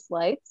focus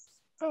lights.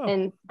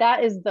 And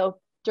that is the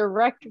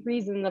direct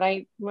reason that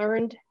I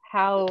learned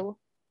how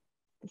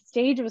the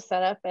stage was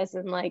set up, as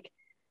in like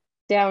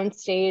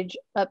downstage,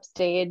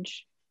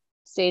 upstage,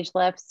 stage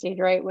left, stage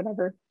right,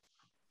 whatever.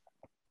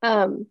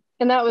 And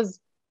that was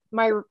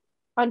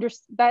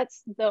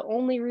that's the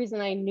only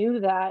reason I knew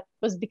that,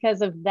 was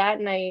because of that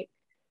night,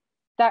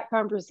 that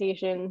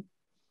conversation.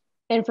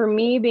 And for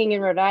me, being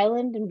in Rhode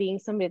Island and being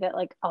somebody that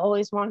like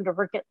always wanted to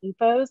work at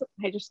Lupo's,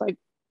 I just like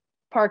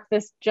parked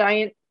this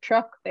giant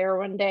truck there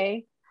one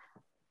day.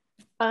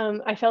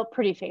 I felt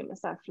pretty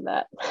famous after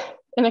that.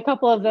 And a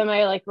couple of them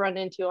I like run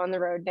into on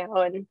the road now,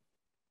 and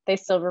they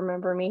still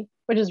remember me,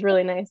 which is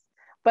really nice.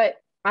 But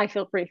I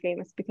feel pretty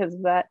famous because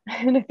of that.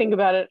 And I think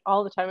about it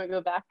all the time I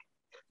go back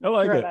to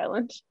Rhode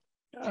Island.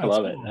 I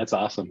love it. That's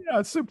awesome. Yeah,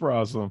 it's super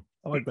awesome.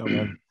 I like that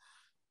one.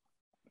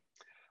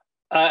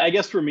 I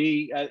guess for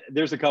me,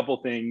 there's a couple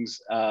things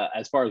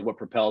as far as what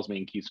propels me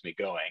and keeps me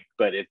going.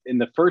 But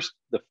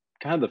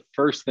the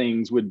first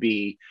things would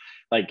be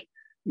like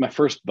my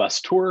first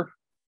bus tour.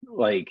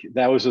 Like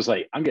that was just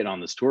like, I'm getting on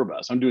this tour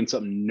bus. I'm doing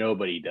something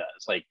nobody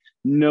does. Like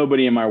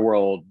nobody in my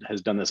world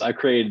has done this. I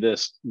created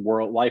this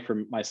life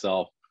for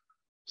myself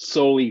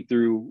solely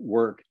through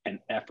work and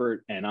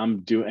effort, and I'm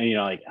doing,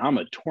 I'm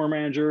a tour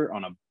manager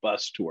on a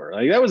bus tour.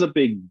 Like that was a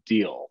big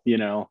deal,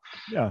 Yeah.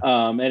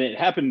 And it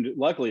happened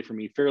luckily for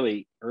me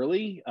fairly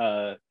early,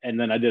 and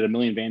then I did a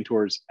million van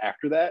tours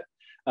after that,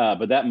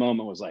 but that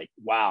moment was like,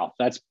 wow,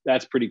 that's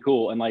pretty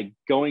cool. And like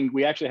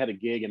we actually had a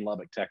gig in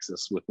Lubbock,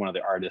 Texas with one of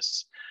the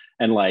artists,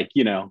 and like,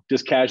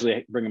 just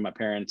casually bringing my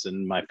parents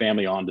and my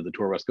family onto the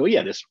tour bus, go,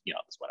 yeah, this is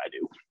what I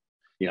do.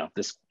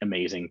 This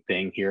amazing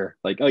thing here.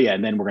 Like, oh yeah,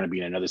 and then we're going to be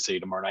in another city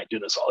tomorrow night, do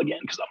this all again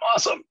because I'm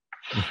awesome.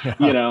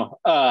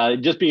 Yeah.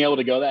 Just being able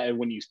to go that, and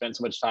when you spend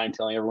so much time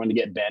telling everyone to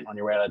get bent on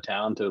your way out of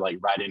town to like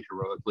ride in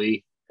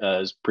heroically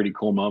is a pretty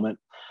cool moment.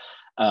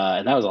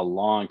 And that was a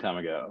long time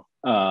ago.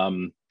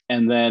 And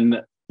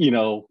then,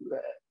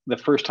 the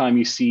first time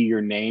you see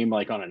your name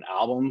like on an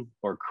album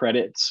or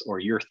credits, or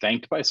you're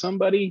thanked by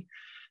somebody,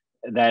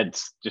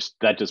 that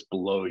just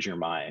blows your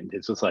mind.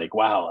 It's just like,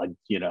 wow,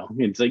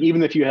 it's like,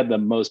 even if you had the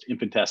most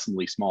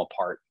infinitesimally small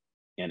part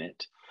in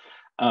it.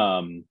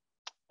 And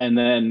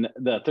then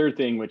the third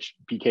thing, which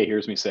PK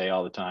hears me say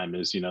all the time,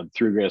 is, the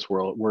three greatest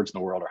words in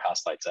the world are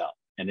house lights out.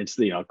 And it's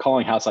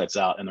calling house lights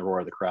out and the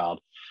roar of the crowd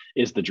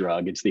is the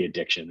drug. It's the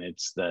addiction.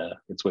 It's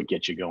what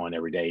gets you going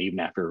every day,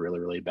 even after a really,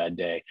 really bad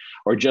day,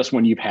 or just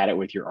when you've had it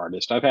with your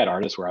artist. I've had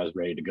artists where I was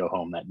ready to go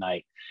home that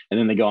night, and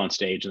then they go on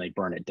stage and they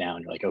burn it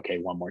down. You're like, okay,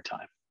 one more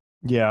time.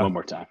 Yeah. One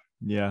more time.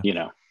 Yeah.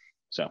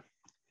 So.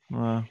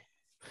 Yeah.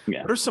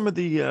 What are some of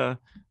the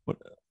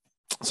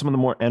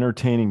more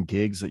entertaining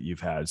gigs that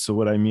you've had? So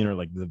what I mean are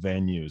like the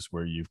venues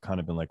where you've kind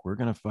of been like, we're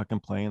gonna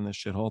fucking play in this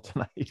shithole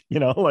tonight.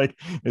 Like,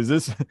 is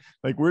this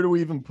like, where do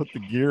we even put the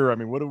gear? I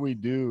mean, what do we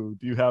do?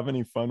 Do you have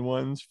any fun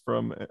ones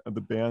from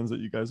the bands that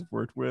you guys have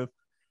worked with?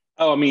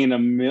 Oh, I mean, a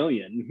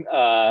million.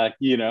 I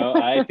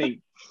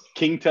think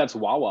King Tut's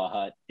Wawa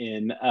Hut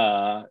in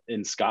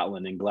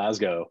Scotland, in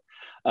Glasgow,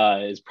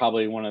 is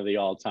probably one of the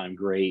all-time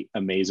great,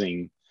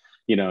 amazing,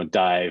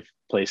 dive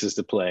places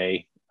to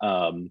play.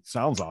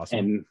 Sounds awesome.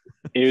 And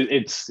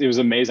it was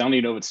amazing. I don't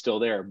even know if it's still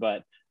there,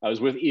 but I was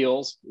with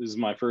Eels. This is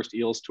my first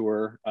Eels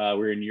tour. We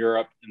were in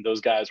Europe, and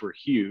those guys were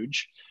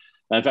huge.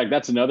 In fact,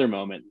 that's another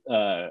moment.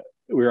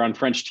 We were on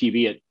French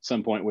TV at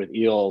some point with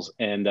Eels,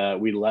 and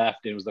we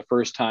left. It was the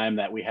first time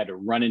that we had to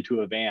run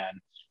into a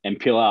van and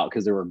peel out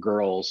because there were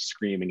girls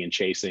screaming and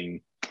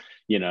chasing,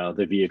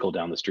 the vehicle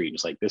down the street.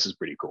 It's like, this is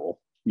pretty cool.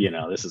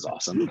 This is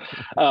awesome.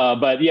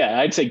 But yeah,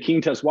 I'd say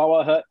King Tut's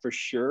Wawa Hut for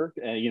sure.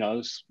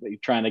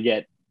 Trying to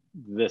get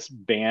this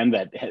band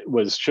that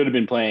should have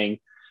been playing,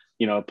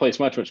 a place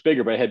much, much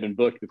bigger, but it had been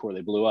booked before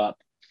they blew up.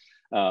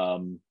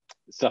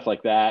 Stuff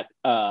like that.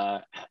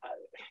 The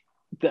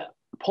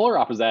polar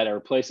opposite are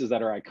places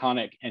that are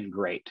iconic and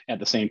great at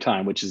the same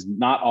time, which is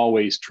not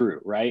always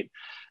true, right?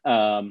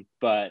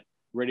 But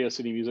Radio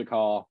City Music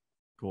Hall,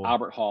 cool.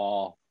 Albert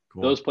Hall,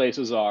 cool. Those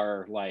places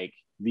are like,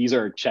 these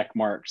are check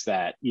marks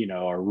that,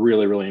 are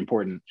really, really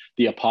important.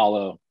 The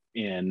Apollo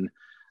in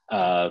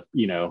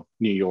New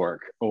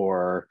York,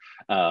 or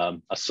a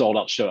sold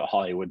out show at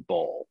Hollywood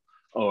Bowl,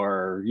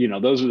 or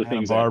those are the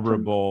things. Barbara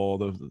Bowl,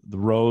 the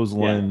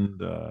Roseland,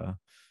 the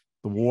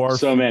Warfield.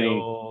 So many.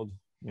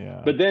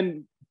 Yeah. But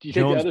then you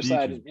take the other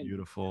side. Is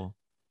beautiful.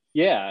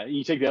 Yeah,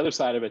 you take the other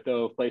side of it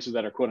though, places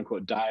that are quote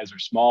unquote dives or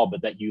small,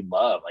 but that you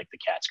love, like the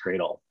Cats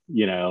Cradle,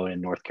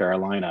 in North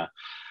Carolina,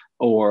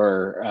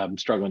 or I'm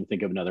struggling to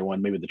think of another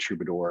one, maybe the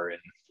Troubadour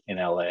in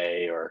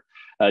LA, or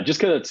just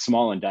because it's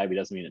small and divey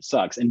doesn't mean it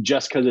sucks. And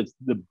just because it's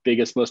the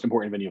biggest, most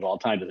important venue of all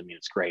time doesn't mean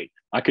it's great.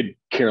 I could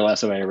care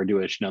less if I ever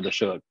do another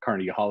show at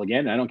Carnegie Hall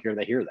again. I don't care if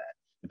they hear that.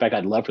 In fact,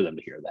 I'd love for them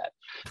to hear that.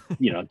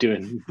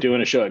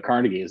 Doing a show at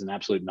Carnegie is an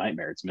absolute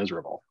nightmare. It's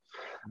miserable.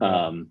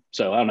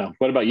 So I don't know.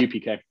 What about you,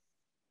 PK?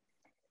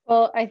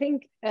 Well, I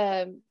think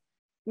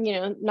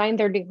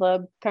 930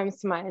 Club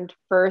comes to mind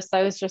first.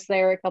 I was just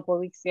there a couple of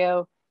weeks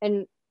ago,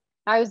 and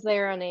I was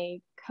there on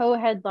a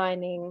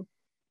co-headlining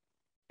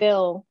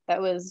bill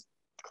that was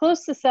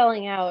close to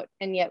selling out,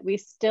 and yet we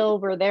still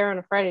were there on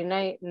a Friday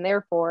night, and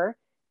therefore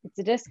it's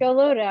a disco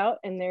loadout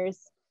and there's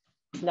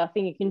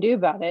nothing you can do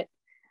about it.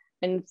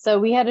 And so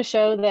we had a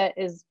show that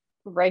is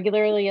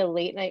regularly a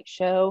late night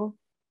show,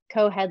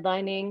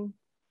 co-headlining,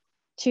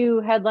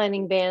 two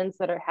headlining bands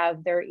that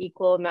have their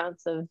equal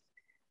amounts of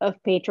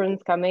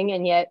patrons coming,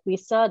 and yet we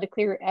still had to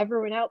clear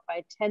everyone out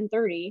by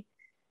 10:30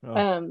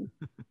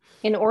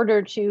 in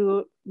order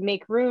to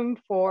make room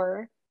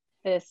for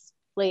this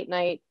late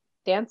night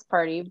dance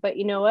party. But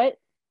you know what?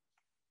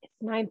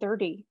 It's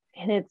 9:30,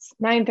 and it's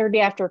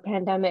 9:30 after a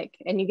pandemic,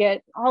 and you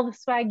get all the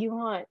swag you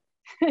want.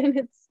 And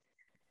it's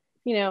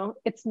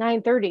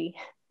 9:30.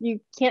 You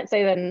can't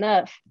say that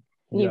enough.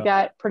 And you've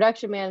got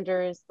production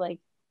managers like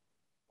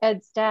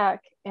Ed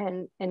Stack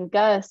and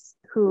Gus,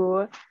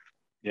 who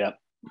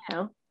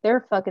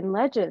they're fucking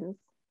legends.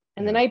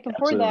 And the night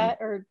before that,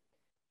 or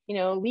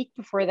a week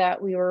before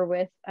that, we were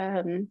with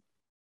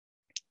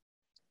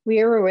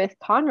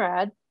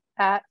Conrad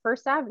at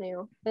First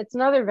Avenue. It's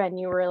another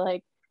venue where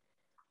like,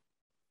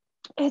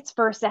 it's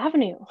First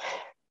Avenue,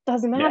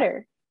 doesn't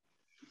matter.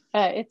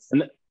 It's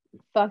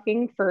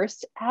fucking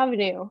First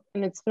Avenue,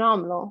 and it's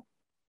phenomenal.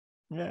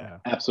 Yeah,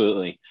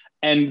 absolutely.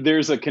 And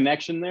there's a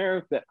connection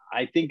there that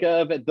I think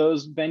of at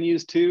those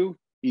venues too.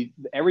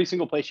 Every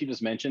single place you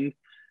just mentioned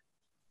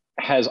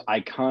has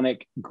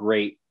iconic,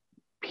 great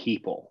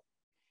people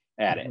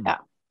at it. Yeah.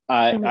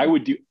 I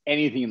would do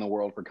anything in the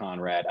world for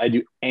Conrad. I'd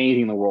do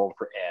anything in the world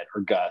for Ed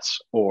or Gus,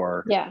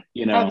 or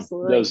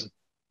absolutely.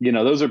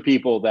 Those are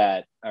people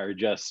that are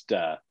just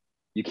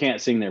you can't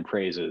sing their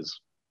praises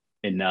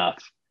enough.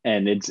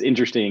 And it's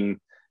interesting,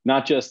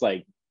 not just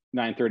like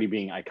 930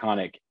 being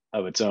iconic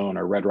of its own,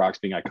 or Red Rocks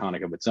being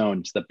iconic of its own.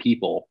 It's the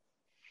people,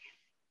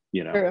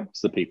 True.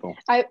 It's the people.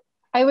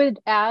 I would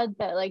add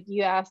that, like,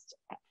 you asked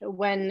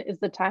when is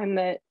the time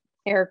that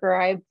Eric or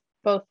I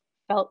both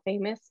felt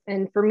famous.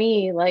 And for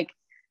me, like,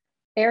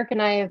 Eric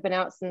and I have been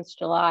out since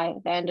July,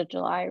 the end of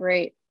July,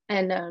 right?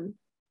 And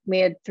we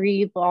had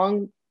 3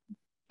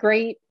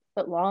 great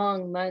but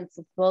long months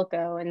of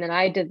Wilco. And then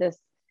I did this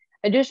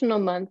additional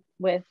month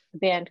with a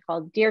band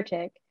called Deer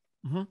Tick,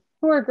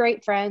 who are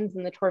great friends,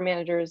 and the tour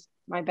manager is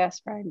my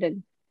best friend.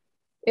 And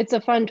it's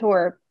a fun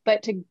tour.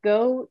 But to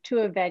go to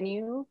a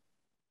venue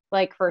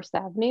like First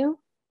Avenue,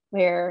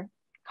 where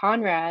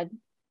Conrad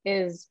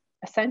is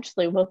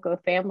essentially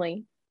Wilco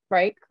family,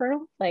 right,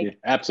 Colonel? Like, yeah,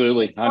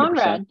 absolutely, 100%.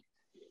 Conrad.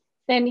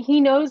 And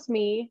he knows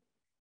me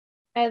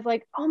as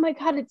like, oh my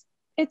God,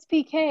 it's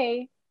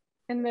PK,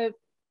 and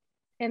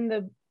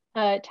the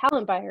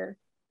talent buyer,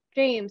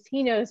 James,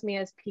 he knows me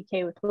as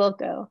PK with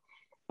Wilco.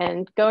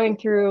 and going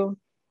through,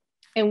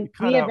 and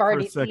we have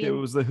already seen. It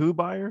was the Who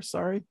buyer.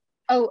 Sorry.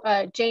 Oh,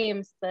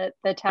 James, the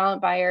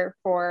talent buyer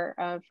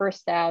for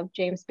First Stab,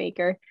 James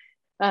Baker.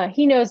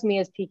 He knows me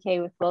as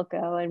PK with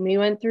Wilco, and we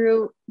went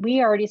through.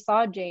 We already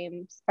saw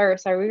we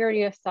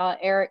already saw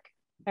Eric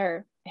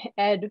or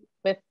Ed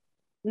with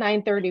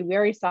 930. We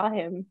already saw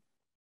him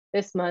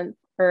this month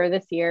or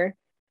this year.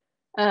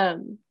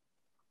 And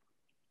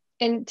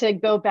to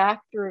go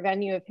back through a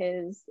venue of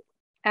his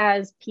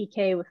as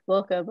PK with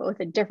Wilco, but with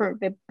a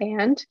different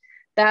band,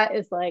 that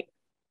is like,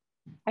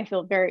 I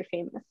feel very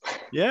famous.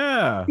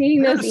 Yeah.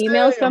 Seeing those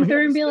emails come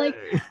through and be like,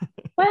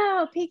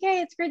 wow,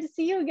 PK, it's great to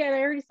see you again. I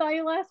already saw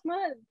you last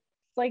month.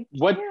 It's like,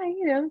 what? Yeah,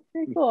 you know,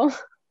 very cool.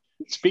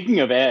 Speaking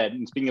of Ed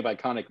and speaking of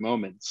iconic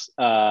moments,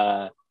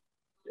 the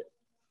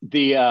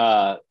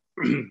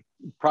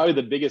probably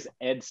the biggest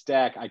Ed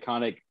Stack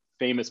iconic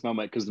famous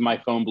moment, because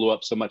my phone blew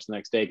up so much the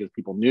next day because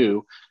people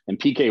knew, and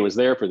PK was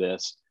there for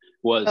this,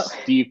 was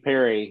Steve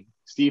Perry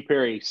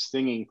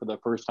singing for the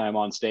first time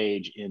on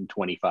stage in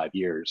 25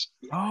 years.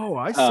 Oh,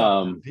 I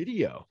saw the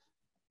video.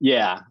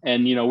 Yeah.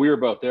 And, you know, we were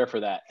both there for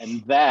that.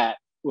 And that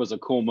was a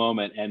cool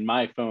moment. And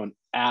my phone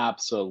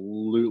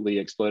absolutely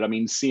exploded. I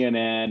mean,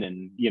 CNN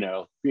and, you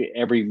know,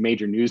 every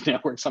major news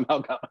network somehow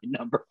got my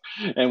number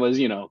and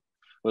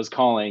was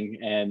calling.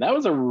 And that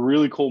was a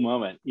really cool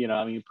moment. You know,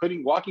 I mean,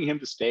 walking him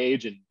to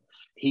stage, and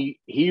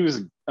he was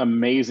an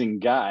amazing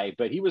guy,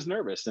 but he was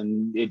nervous,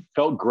 and it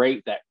felt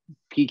great that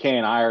PK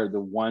and I are the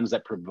ones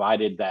that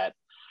provided that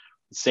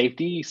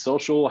safety,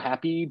 social,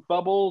 happy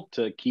bubble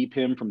to keep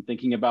him from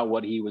thinking about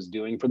what he was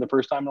doing for the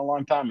first time in a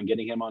long time and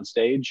getting him on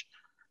stage.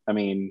 I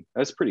mean,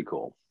 that's pretty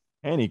cool.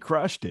 And he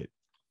crushed it.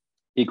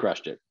 He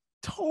crushed it.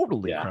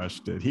 Totally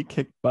crushed it. He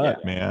kicked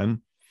butt,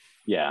 man.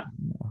 Yeah.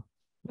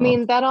 I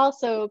mean, that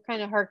also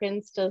kind of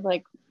harkens to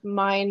like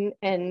mine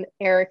and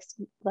Eric's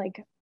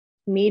like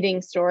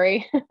meeting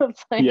story.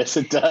 Like, yes,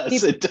 it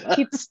does. It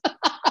does.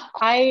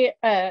 I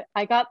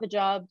got the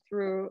job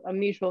through a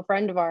mutual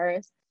friend of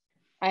ours.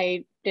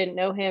 I didn't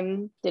know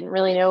him, didn't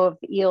really know of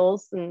the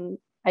Eels, and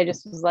I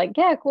just was like,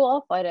 yeah, cool,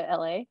 I'll fly to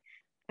LA.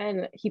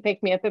 And he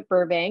picked me up at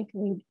Burbank,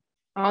 and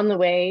on the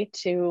way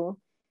to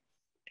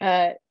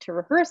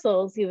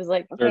rehearsals, he was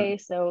like, okay,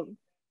 so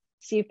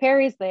Steve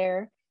Perry's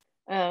there.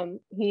 He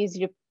needs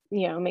you to,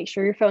 you know, make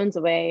sure your phone's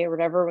away or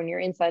whatever when you're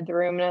inside the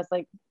room. And I was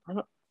like,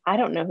 I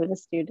don't know who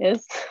this dude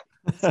is.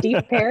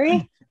 Steve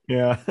Perry?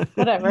 Yeah.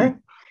 Whatever.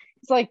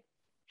 It's like,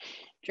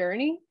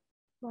 Journey?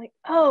 I'm like,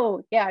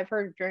 oh, yeah, I've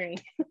heard of Journey.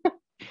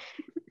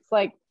 It's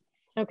like,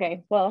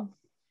 okay, well,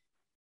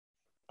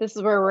 this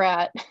is where we're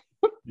at.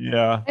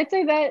 Yeah. I'd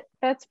say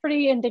that's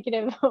pretty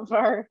indicative of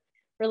our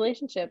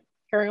relationship,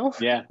 Colonel.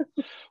 Yeah.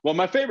 Well,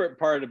 my favorite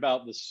part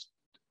about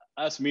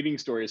us meeting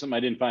story is something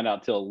I didn't find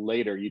out till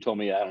later. You told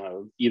me, I don't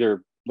know,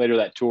 either later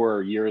that tour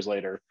or years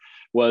later,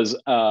 was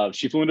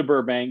she flew into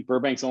Burbank.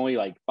 Burbank's only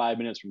like 5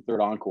 minutes from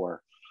Third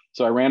Encore.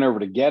 So I ran over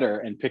to get her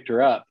and picked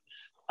her up.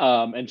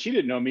 And she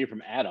didn't know me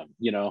from Adam.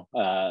 You know,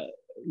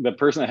 the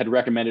person that had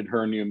recommended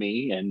her knew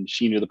me, and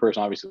she knew the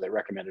person obviously that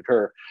recommended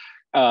her.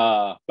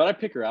 But I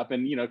pick her up,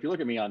 and you know, if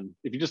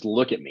you just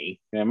look at me,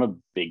 I'm a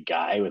big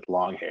guy with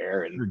long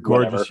hair and you're a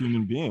gorgeous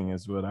human being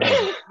is what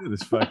I would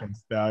this fucking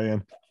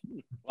stallion.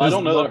 Well, I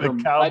don't know that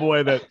the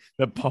cowboy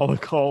that Paula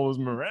Cole was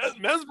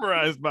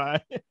mesmerized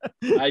by.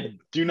 I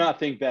do not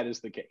think that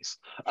is the case.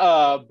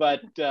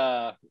 But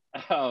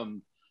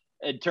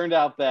it turned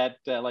out that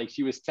like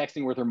she was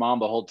texting with her mom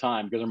the whole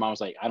time because her mom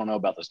was like, I don't know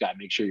about this guy.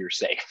 Make sure you're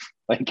safe.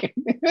 Like,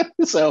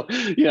 so,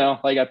 you know,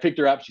 like I picked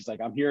her up. She's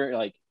like, I'm here.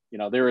 Like, you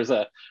know,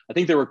 I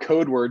think there were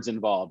code words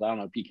involved. I don't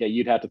know, PK,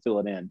 you'd have to fill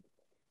it in.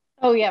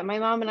 Oh yeah. My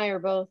mom and I are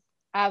both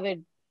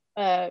avid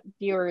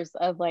viewers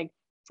of like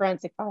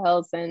Forensic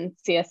Files and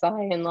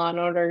CSI and Law and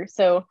Order.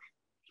 So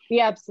we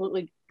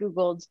absolutely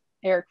Googled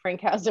Eric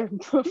Frankhouser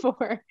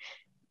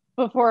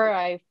before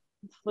I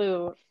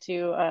flew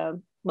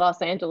to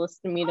Los Angeles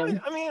to meet him.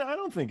 I mean, I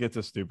don't think it's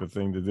a stupid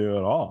thing to do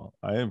at all.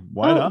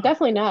 Why not?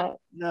 Definitely not.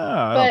 No,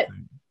 but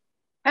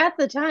at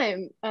the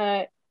time,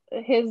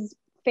 his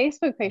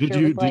Facebook picture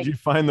did you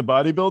find the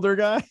bodybuilder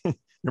guy?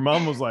 Your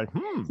mom was like,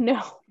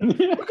 no,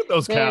 look at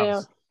those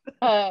cows.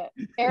 No.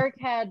 Eric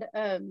had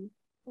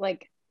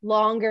like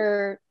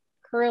longer,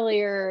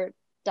 curlier,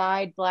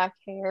 dyed black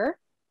hair.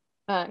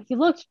 He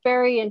looked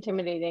very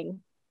intimidating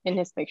in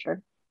his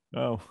picture.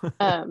 Oh.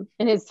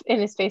 in his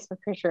Facebook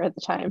picture at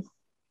the time.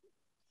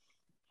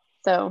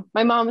 So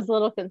my mom was a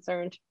little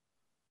concerned.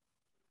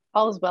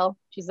 All is well.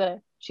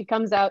 She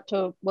comes out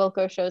to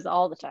Wilco shows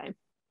all the time.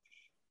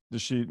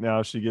 Does she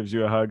now? She gives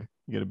you a hug.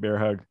 You get a bear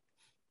hug.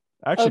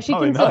 Actually, she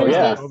probably not.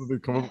 Yeah, all the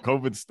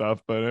COVID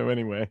stuff, but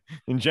anyway,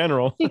 in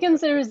general, she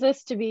considers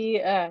this to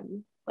be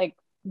like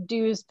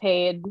dues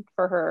paid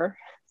for her,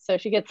 so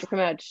she gets to come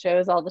out to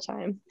shows all the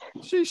time.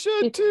 She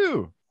should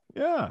too.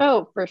 Yeah.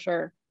 Oh, for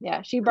sure.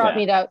 Yeah, she brought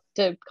me out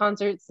to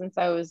concerts since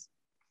I was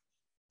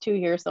 2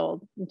 years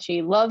old, and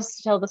she loves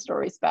to tell the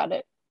stories about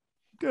it.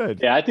 Good.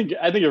 Yeah, I think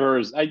of her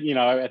as I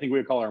think we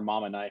would call her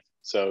Mama Knife.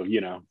 So, you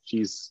know,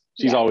 she's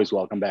always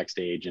welcome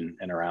backstage and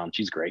around.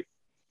 She's great.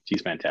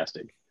 She's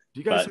fantastic. Do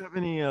you guys have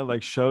any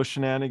like show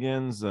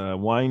shenanigans,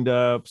 wind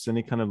ups,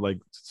 any kind of like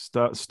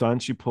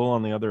stunts you pull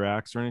on the other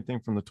acts or anything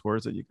from the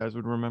tours that you guys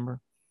would remember?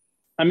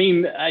 I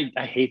mean,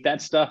 I hate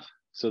that stuff.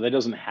 So that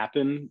doesn't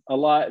happen a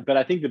lot. But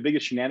I think the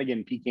biggest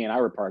shenanigan PK and I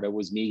were part of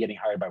was me getting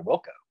hired by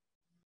Wilco.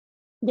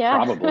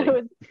 Yeah,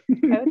 probably.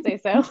 I would say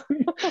so.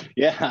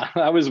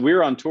 Yeah, we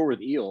were on tour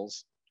with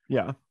Eels.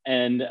 Yeah.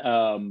 And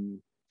I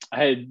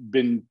had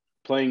been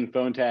playing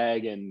phone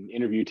tag and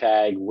interview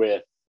tag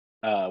with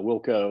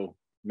Wilco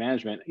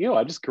management.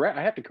 I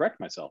have to correct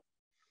myself.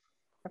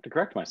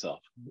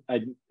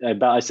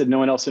 I said no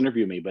one else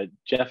interviewed me, but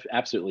Jeff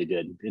absolutely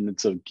did. And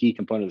it's a key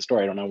component of the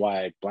story. I don't know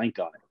why I blanked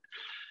on it.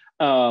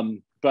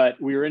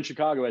 But we were in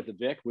Chicago at the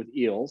Vic with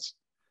Eels,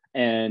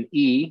 and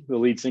the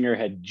lead singer,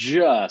 had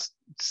just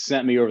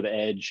sent me over the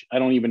edge. I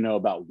don't even know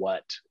about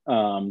what.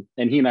 And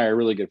he and I are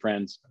really good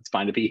friends. It's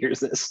fine if he hears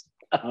this.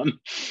 But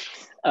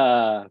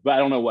I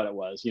don't know what it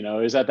was. It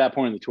was at that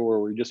point in the tour where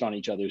we're just on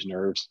each other's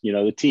nerves. The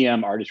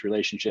TM artist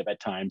relationship at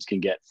times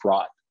can get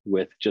fraught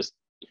with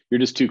you're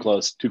just too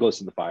close to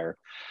the fire.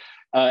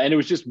 And it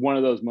was just one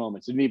of those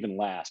moments. It didn't even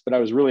last, but I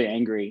was really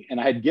angry, and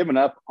I had given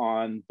up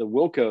on the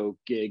Wilco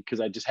gig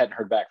because I just hadn't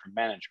heard back from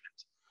management.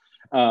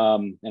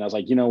 And I was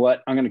like, you know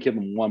what? I'm going to give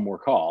them one more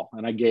call.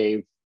 And I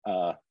gave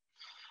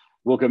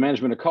Wilco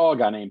management a call, a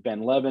guy named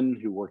Ben Levin,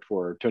 who worked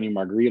for Tony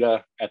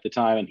Margarita at the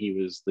time, and he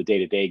was the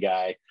day-to-day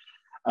guy.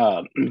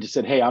 Just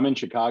said, hey, I'm in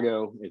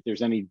Chicago. If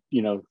there's any,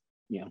 I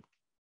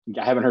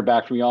haven't heard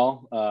back from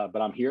y'all,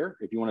 but I'm here.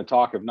 If you want to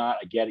talk, if not,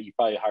 I get it. You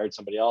probably hired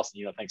somebody else,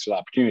 and thanks for the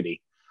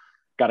opportunity.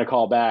 Got a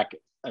call back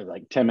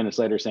like 10 minutes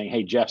later saying,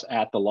 hey, Jeff's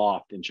at the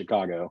loft in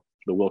Chicago,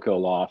 the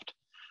Wilco loft.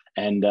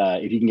 And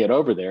if you can get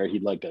over there,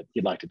 he'd like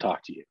to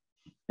talk to you.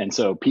 And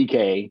so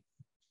PK,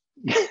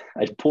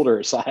 I pulled her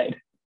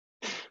aside.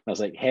 I was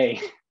like, hey,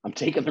 I'm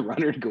taking the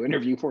runner to go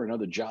interview for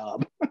another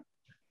job.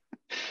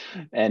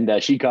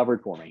 And she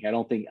covered for me. I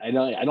don't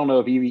know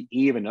if he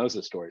even knows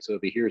this story. So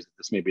if he hears it,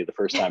 this may be the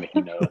first time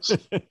he knows.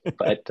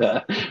 But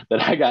that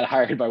I got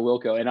hired by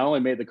Wilco, and I only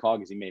made the call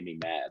because he made me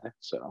mad.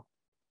 So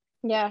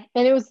yeah,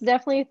 and it was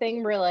definitely a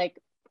thing where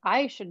like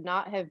I should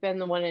not have been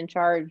the one in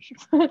charge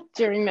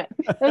during that.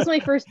 That was my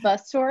first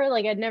bus tour.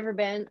 Like I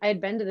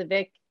had been to the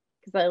Vic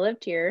because I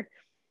lived here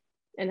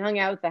and hung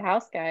out with the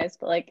house guys,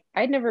 but like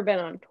I'd never been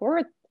on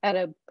tour at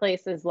a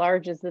place as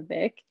large as the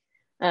Vic.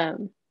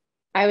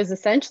 I was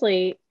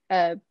essentially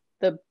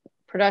the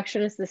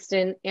production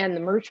assistant and the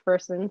merch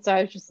person. So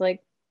I was just like,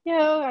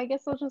 I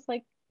guess I'll just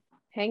like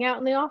hang out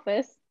in the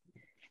office.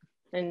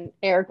 And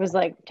Eric was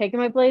like, taking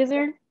my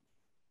blazer,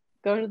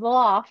 going to the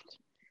loft.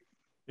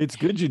 It's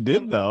good you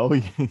did though.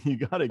 You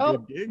got a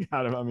good gig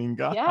out of it. I mean,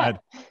 God.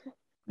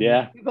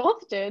 Yeah. We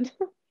both did.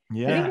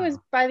 Yeah. I think it was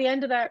by the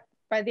end of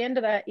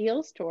that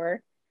Eels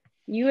tour,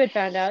 you had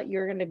found out you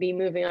were going to be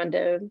moving on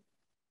to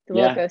the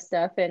Wilco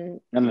stuff.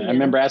 And I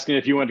remember asking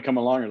if you wanted to come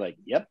along. You're like,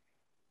 yep.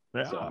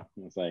 Yeah. So I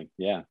was like,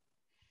 yeah.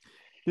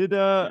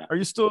 Are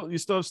you still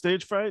have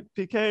stage fright,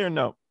 PK, or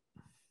no?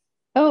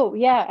 Oh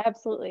yeah,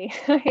 absolutely.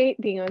 I hate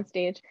being on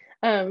stage.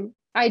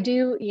 I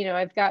do,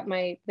 I've got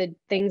the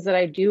things that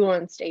I do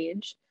on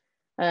stage,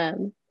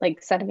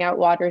 like setting out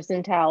waters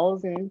and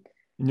towels, and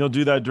you'll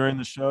do that during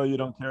the show. You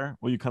don't care?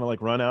 Will you kind of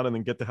like run out and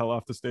then get the hell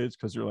off the stage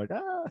because you're like,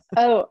 ah?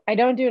 Oh, I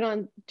don't do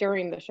it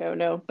during the show,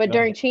 no. But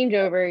during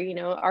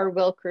changeover, our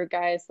Will crew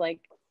guys, like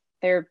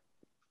they're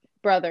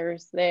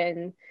brothers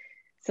and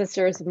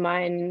sisters of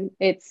mine.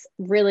 It's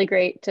really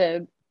great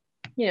to,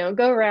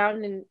 go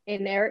around and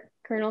Eric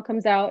Colonel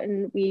comes out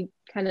and we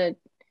kind of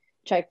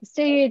check the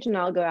stage, and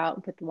I'll go out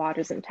and put the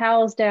waters and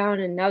towels down.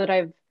 And now that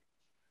I've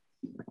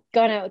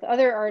gone out with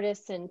other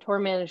artists and tour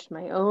managed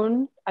my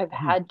own, I've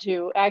had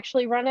to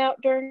actually run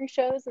out during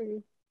shows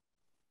and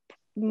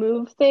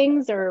move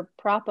things or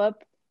prop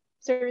up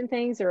certain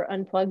things or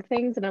unplug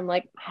things, and I'm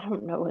like, I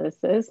don't know what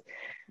this is.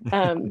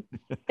 And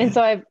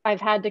so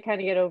I've had to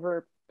kind of get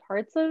over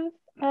parts of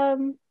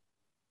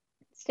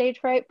stage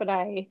fright, but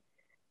I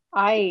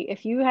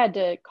if you had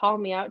to call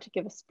me out to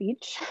give a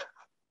speech,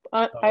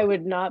 I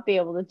would not be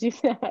able to do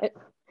that.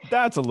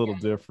 That's a little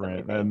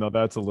different. I know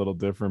that's a little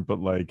different, but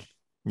like,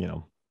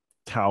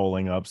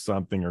 toweling up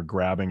something or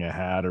grabbing a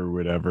hat or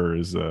whatever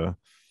is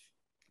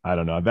I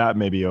don't know, that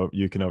maybe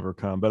you can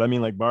overcome. But I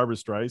mean, like Barbra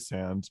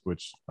Streisand,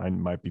 which I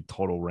might be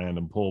total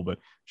random pull, but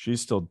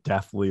she's still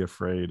deathly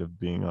afraid of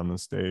being on the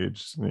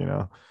stage,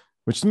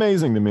 which is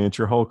amazing to me. It's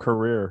your whole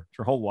career, it's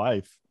your whole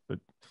life. But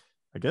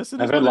I guess I've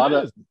had a lot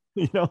of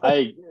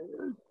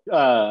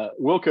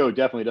Wilco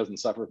definitely doesn't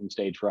suffer from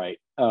stage fright,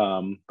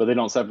 but they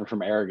don't suffer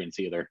from arrogance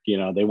either.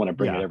 They want to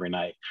bring it every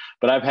night.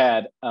 But I've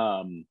had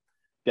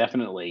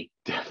definitely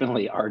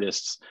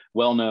artists,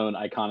 well-known,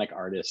 iconic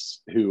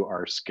artists who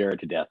are scared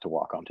to death to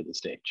walk onto the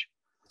stage.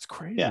 It's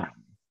crazy. Yeah.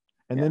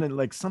 And then it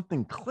like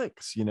something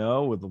clicks,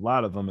 with a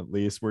lot of them at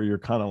least, where you're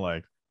kind of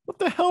like, what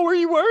the hell were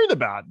you worried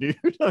about, dude?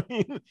 I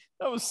mean,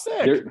 that was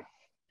sick.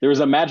 There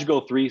was a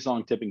magical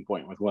 3-song tipping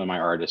point with one of my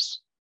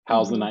artists.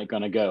 How's the night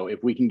gonna go?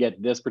 If we can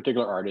get this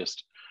particular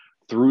artist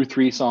through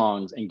 3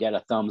 songs and get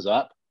a thumbs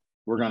up,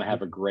 we're gonna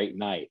have a great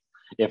night.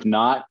 If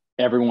not,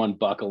 everyone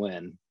buckle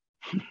in,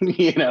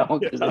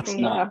 because it's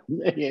not,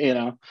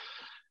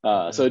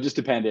 so it just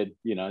depended,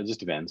 it just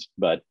depends.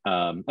 But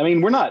I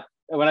mean, we're not,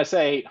 when I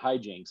say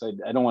hijinks,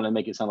 I don't want to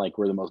make it sound like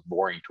we're the most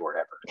boring tour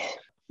ever.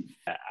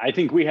 I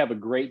think we have a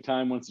great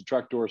time once the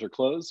truck doors are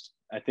closed.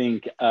 I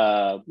think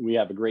we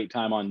have a great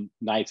time on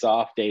nights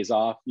off, days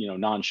off,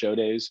 non-show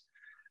days.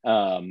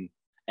 And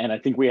I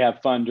think we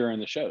have fun during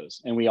the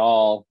shows. And we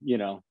all,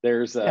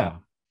 there's a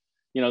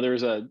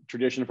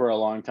tradition for a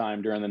long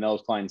time during the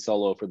Nels Klein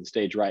solo for the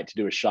stage right to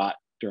do a shot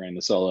during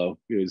the solo.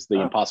 It was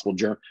the Impossible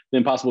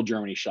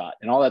Germany shot.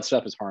 And all that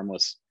stuff is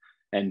harmless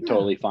and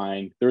totally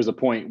fine. There was a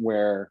point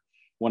where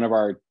one of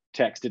our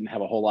techs didn't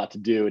have a whole lot to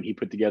do, and he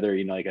put together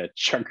like a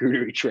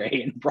charcuterie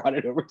tray and brought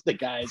it over to the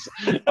guys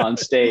on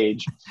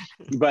stage.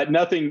 But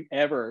nothing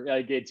ever,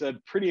 it's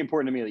pretty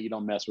important to me that you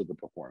don't mess with the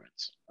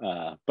performance,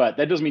 but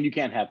that doesn't mean you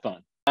can't have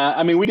fun.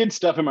 I mean, we did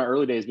stuff in my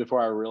early days before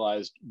I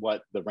realized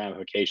what the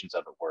ramifications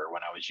of it were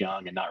when I was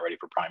young and not ready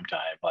for prime time,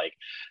 like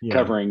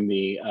covering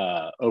the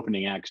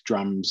opening act's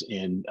drums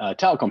in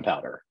talcum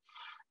powder.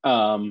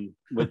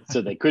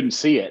 So they couldn't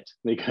see it,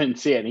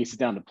 and he sits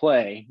down to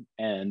play,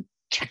 and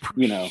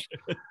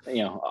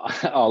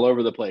all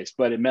over the place,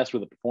 but it messed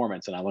with the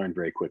performance, and I learned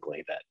very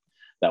quickly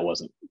that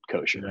wasn't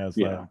kosher.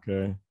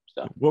 Okay.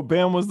 So, what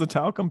band was the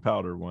talcum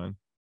powder one?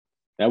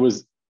 That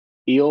was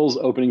Eels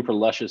opening for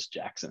Luscious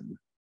Jackson.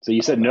 So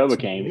you said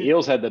Novocaine.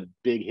 Eels had the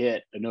big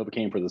hit, a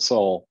Novocaine for the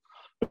Soul,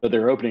 but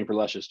they're opening for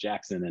Luscious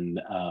Jackson,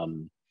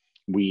 and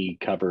we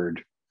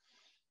covered,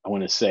 I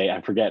want to say, I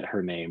forget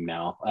her name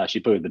now. She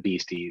played with the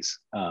Beasties.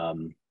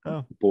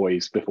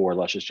 Boys before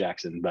Luscious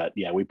Jackson, but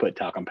yeah, we put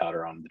talcum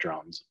powder on the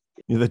drums.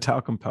 Yeah, the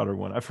talcum powder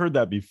one, I've heard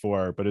that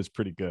before, but it's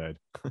pretty good.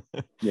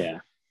 Yeah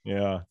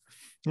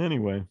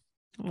Anyway,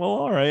 well,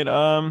 all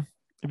right,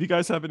 if you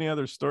guys have any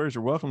other stories,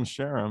 you're welcome to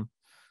share them,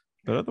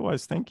 but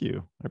otherwise, thank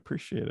you, I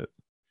appreciate it.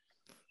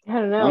 I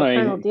don't know,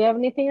 Colonel, do you have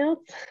anything else?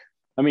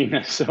 I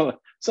mean, so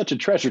such a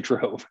treasure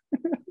trove.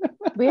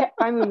 we have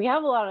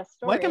a lot of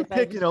stories. I can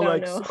pick,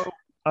 so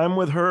I'm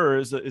with her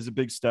is a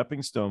big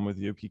stepping stone with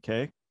you,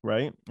 PK,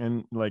 right?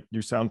 And like,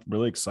 you sound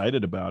really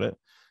excited about it,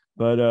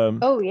 but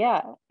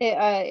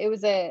it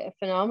was a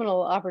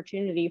phenomenal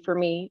opportunity for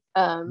me.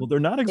 Well, they're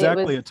not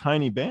exactly a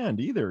tiny band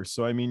either,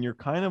 so I mean, you're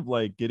kind of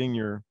like getting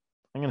your,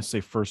 I'm gonna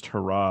say, first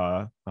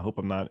hurrah. I hope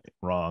I'm not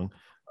wrong,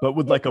 but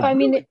with like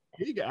a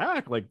big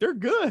act, like they're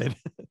good.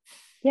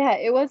 Yeah,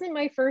 it wasn't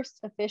my first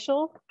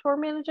official tour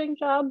managing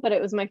job, but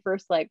it was my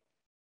first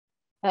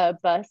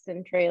bus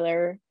and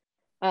trailer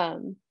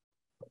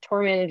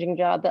tour managing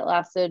job that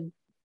lasted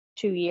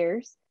 2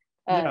 years,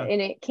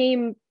 and it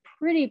came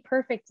pretty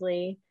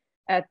perfectly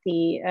at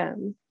the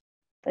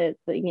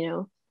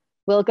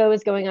Wilco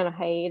was going on a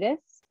hiatus,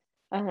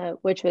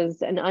 which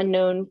was an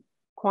unknown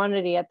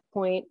quantity at the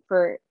point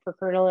for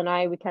Colonel and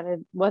I. We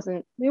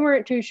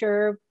weren't too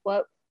sure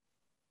what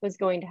was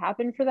going to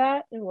happen for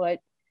that and what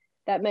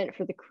that meant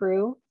for the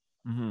crew.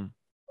 Mm-hmm.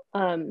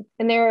 And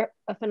they're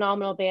a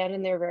phenomenal band,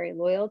 and they're very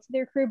loyal to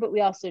their crew, but we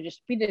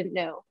didn't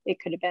know. It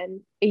could have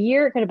been a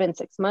year, it could have been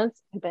 6 months,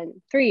 it could have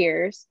been 3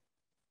 years.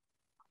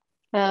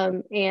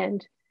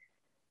 And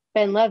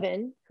Ben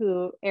Levin,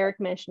 who Eric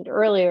mentioned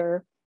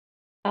earlier,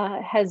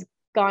 has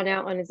gone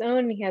out on his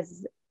own. He has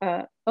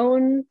his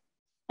own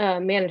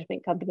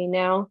management company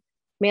now,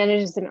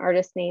 manages an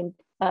artist named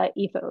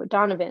Aoife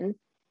O'Donovan,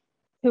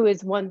 who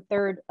is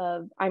 1/3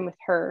 of I'm With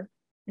Her.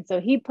 And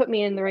so he put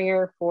me in the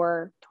ringer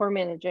for tour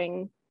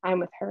managing I'm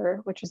With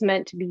Her, which was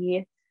meant to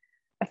be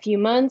a few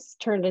months,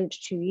 turned into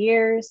 2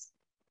 years.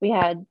 We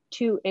had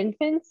 2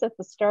 infants at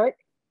the start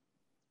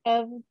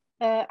of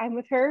I'm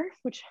With Her,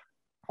 which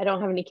I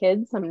don't have any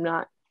kids. I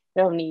don't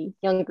have any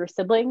younger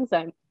siblings.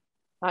 I'm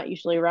not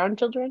usually around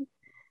children.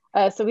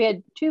 So we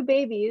had 2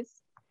 babies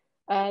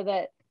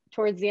that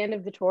towards the end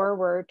of the tour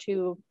were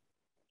 2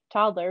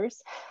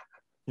 toddlers.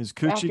 Is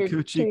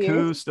Coochie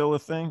Coo still a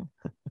thing?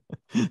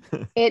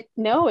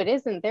 No, it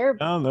isn't. They're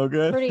no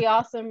good. Pretty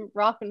awesome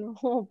rock and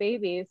roll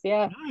babies.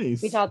 Yeah.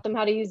 Nice. We taught them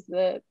how to use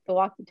the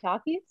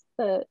walkie-talkies,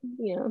 the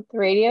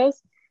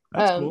radios.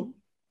 That's cool.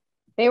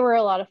 They were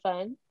a lot of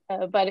fun,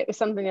 but it was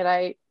something that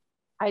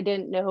I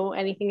didn't know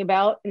anything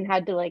about and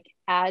had to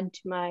add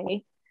to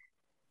my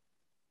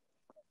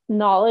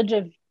knowledge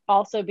of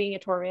also being a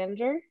tour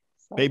manager.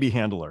 So, baby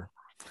handler.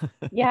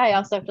 Yeah, I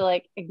also have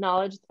to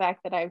acknowledge the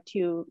fact that I have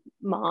 2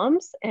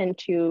 moms and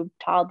 2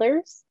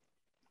 toddlers,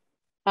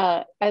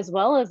 as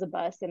well as a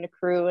bus and a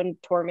crew and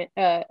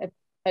a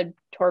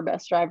tour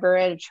bus driver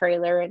and a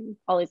trailer and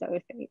all these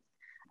other things.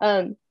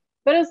 But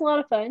it was a lot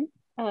of fun.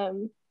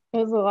 It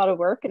was a lot of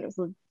work, and it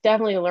was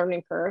definitely a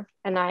learning curve,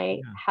 and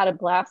I had a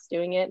blast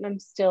doing it, and I'm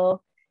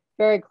still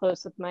very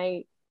close with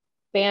my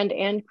band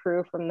and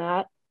crew from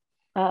that.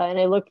 And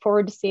I look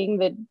forward to seeing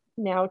the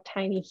now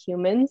tiny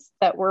humans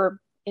that were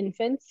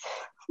infants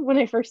when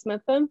I first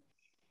met them,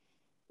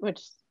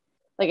 which,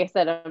 like I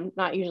said, I'm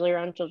not usually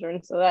around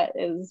children, so that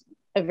is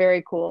a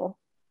very cool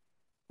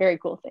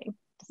thing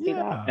to see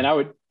that. And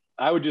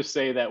I would just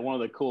say that one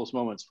of the coolest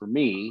moments for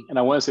me, and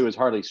I want to say it was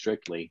hardly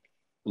strictly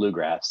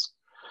bluegrass,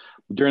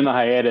 during the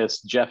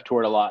hiatus, Jeff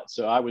toured a lot.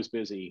 So I was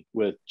busy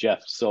with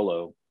Jeff's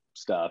solo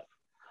stuff,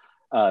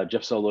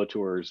 Jeff solo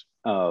tours.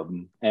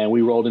 And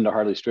we rolled into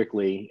Hardly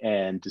Strictly,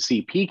 and to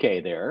see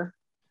PK there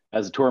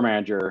as a tour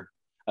manager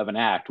of an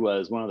act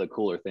was one of the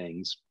cooler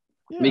things,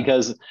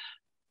 because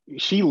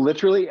she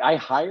literally, I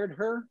hired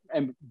her,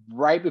 and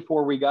right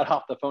before we got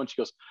off the phone, she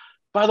goes,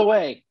 by the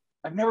way,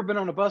 I've never been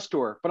on a bus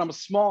tour, but I'm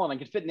small and I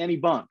can fit in any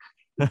bunk.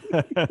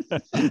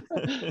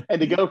 And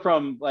to go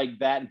from like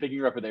that and picking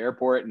her up at the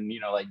airport, and, you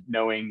know, like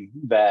knowing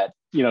that,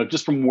 you know,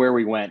 just from where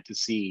we went to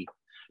see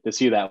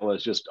that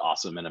was just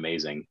awesome and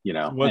amazing, you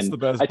know. What's the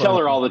best I tell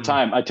her all the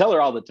time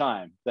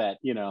that,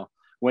 you know,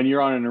 when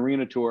you're on an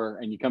arena tour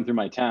and you come through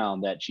my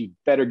town, that she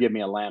better give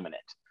me a laminate,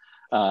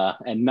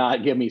 and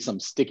not give me some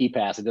sticky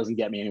pass. It doesn't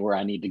get me anywhere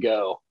I need to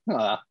go,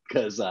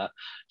 because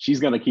she's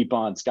going to keep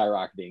on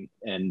skyrocketing.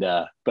 And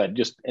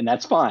and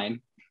that's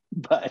fine,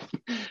 but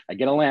I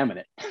get a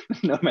laminate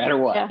no matter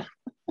what. Yeah.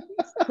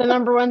 The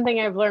number one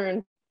thing I've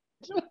learned.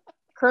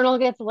 Colonel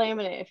gets a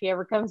laminate if he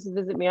ever comes to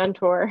visit me on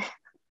tour.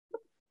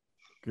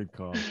 Good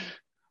call.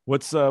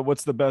 What's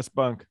the best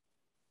bunk?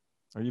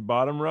 Are you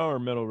bottom row or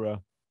middle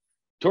row?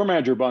 Tour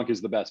manager bunk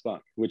is the best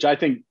bunk, which I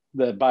think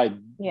that by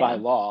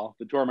law,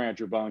 the tour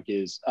manager bunk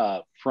is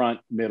front,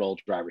 middle,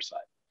 driver's side.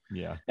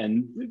 Yeah.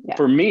 And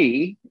for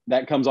me,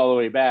 that comes all the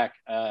way back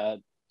to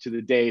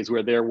the days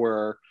where there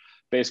were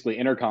basically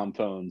intercom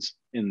phones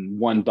in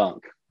one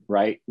bunk,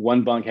 right?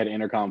 One bunk had an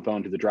intercom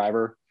phone to the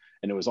driver,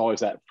 and it was always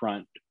that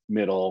front,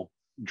 middle,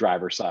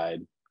 driver's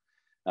side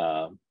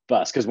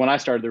bus. Because when I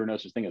started, there were no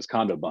such thing as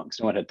condo bunks.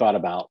 No one had thought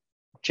about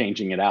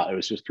changing it out. It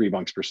was just 3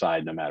 bunks per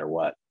side, no matter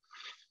what.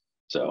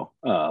 So,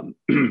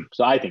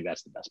 so I think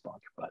that's the best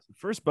bunk. But the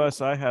first bus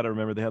I had, I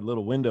remember they had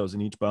little windows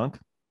in each bunk,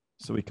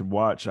 so we could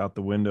watch out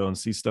the window and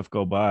see stuff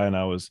go by. And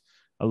I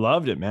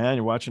loved it, man.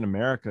 You're watching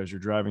America as you're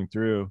driving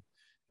through.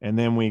 And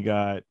then we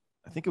got,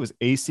 I think it was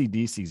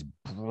AC/DC's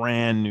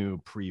brand new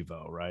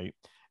Prevost, right?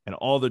 And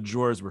all the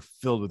drawers were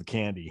filled with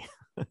candy.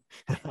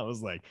 And I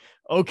was like,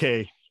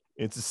 okay,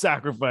 it's a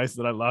sacrifice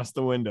that I lost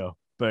the window,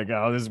 but I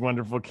got all this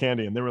wonderful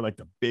candy. And they were like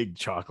the big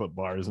chocolate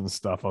bars and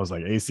stuff. I was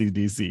like,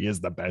 AC/DC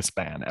is the best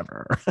band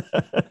ever.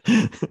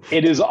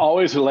 It is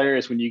always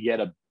hilarious when you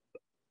get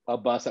a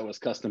bus that was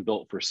custom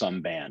built for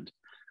some band.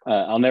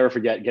 I'll never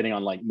forget getting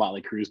on like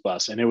Mötley Crüe's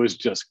bus, and it was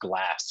just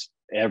glass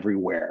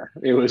everywhere.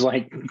 It was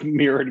like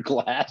mirrored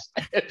glass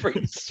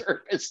every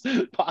surface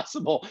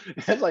possible.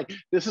 It's like,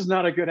 this is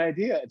not a good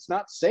idea. It's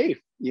not safe,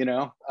 you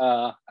know.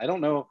 I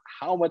don't know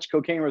how much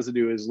cocaine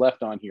residue is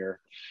left on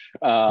here.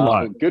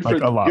 Good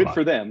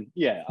for them.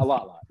 Yeah, a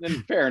lot.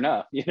 And fair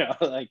enough, you know.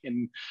 Like,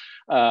 and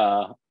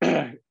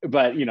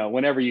but you know,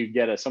 whenever you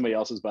get somebody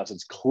else's bus,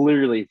 it's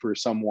clearly for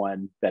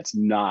someone that's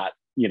not,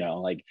 you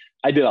know. Like,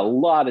 I did a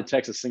lot of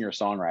Texas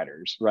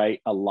singer-songwriters, right?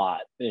 A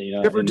lot, you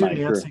know. You ever do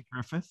Nanci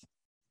Griffith?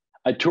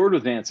 I toured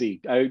with Nanci.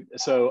 I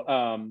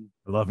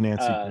love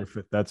Nanci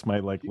Griffith. That's my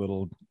like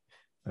little.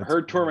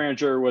 Her tour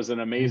manager was an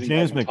amazing.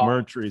 James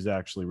McMurtry is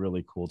actually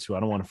really cool too. I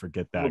don't want to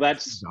forget that. Well,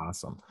 that's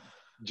awesome.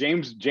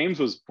 James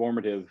was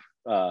formative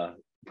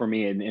for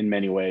me in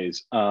many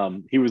ways.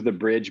 He was the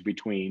bridge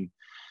between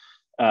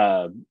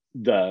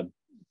the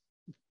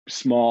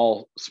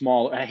small.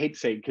 I hate to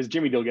say, because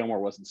Jimmie Gilmore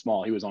wasn't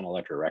small. He was on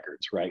Elektra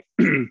Records, right?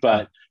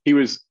 But he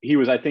was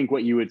I think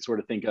what you would sort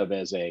of think of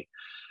as a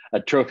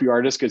trophy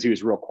artist, because he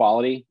was real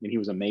quality and he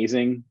was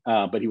amazing,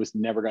 but he was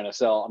never going to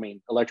sell. I mean,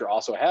 Elektra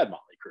also had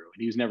Mötley Crüe, and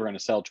he was never going to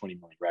sell 20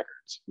 million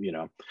records, you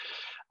know.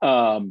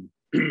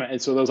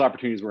 And so those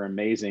opportunities were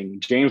amazing.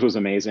 James was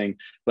amazing,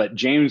 but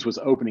James was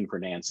opening for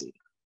Nanci.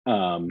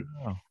 And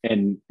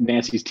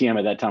Nanci's TM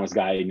at that time was a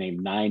guy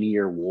named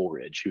 9-Year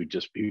Woolridge, who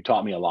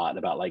taught me a lot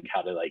about like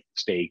how to like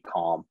stay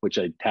calm, which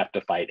I'd have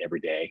to fight every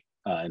day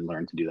and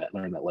learn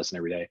that lesson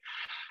every day.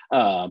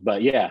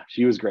 But yeah,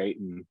 she was great,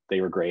 and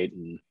they were great.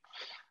 And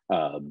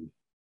and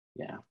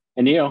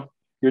you know,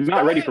 you're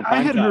not ready for prime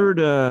I had time. heard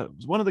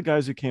one of the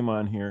guys who came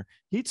on here,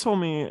 he told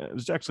me, it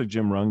was actually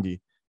Jim Runge,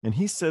 and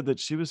he said that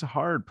she was a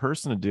hard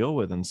person to deal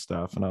with and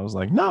stuff. And I was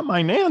like, not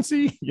my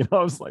Nanci. You know,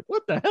 I was like,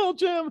 what the hell,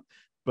 Jim?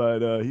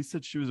 But he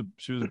said she was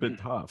a bit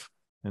tough.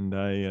 And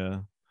I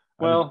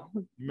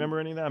remember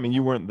any of that? I mean,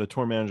 you weren't the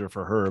tour manager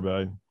for her,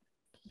 but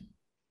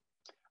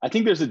I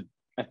think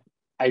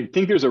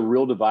there's a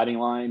real dividing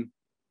line.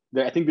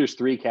 I think there's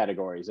 3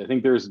 categories. I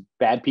think there's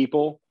bad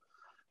people,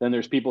 then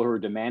there's people who are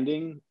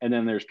demanding, and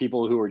then there's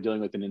people who are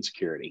dealing with an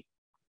insecurity.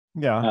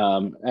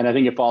 Yeah. And I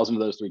think it falls into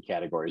those 3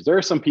 categories. There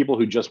are some people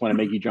who just want to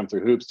make you jump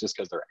through hoops just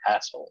because they're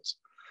assholes.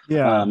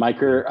 Yeah. My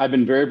career, I've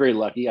been very, very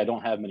lucky. I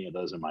don't have many of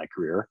those in my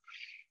career.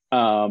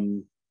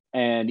 And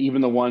even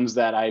the ones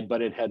that I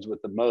butted heads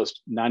with the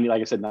most,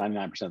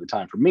 99% of the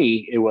time for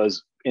me, it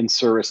was in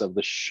service of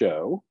the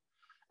show.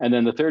 And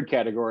then the third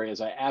category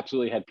is I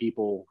absolutely had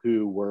people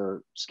who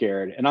were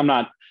scared, and I'm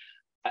not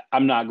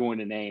going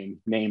to name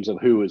names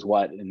of who is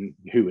what and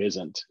who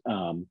isn't.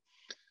 I'm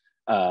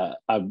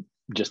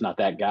just not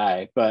that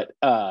guy, but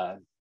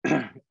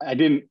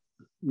Nanci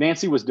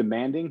was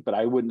demanding, but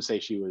I wouldn't say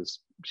she was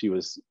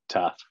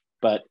tough.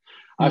 But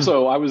I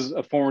was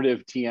a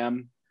formative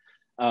TM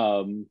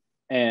And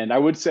I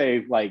would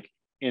say, like,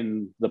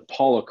 in the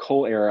Paula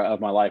Cole era of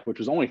my life, which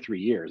was only 3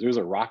 years, there was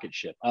a rocket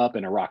ship up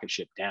and a rocket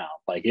ship down.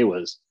 Like, it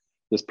was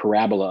this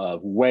parabola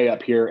of way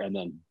up here and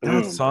then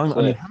boom. That song,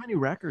 I mean, how many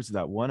records did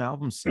that one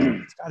album sell?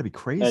 It's got to be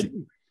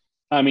crazy.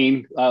 I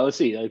mean, let's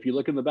see. If you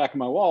look in the back of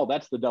my wall,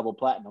 that's the double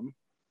platinum.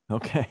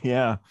 Okay,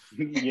 yeah.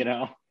 You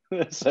know,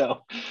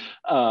 so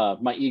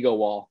my ego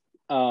wall.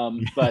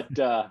 But it's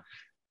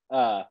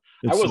I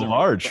wasn't so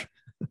large.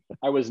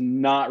 I was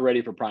not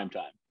ready for prime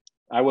time.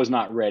 I was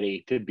not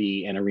ready to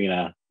be an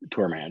arena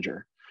tour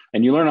manager.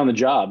 And you learn on the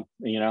job,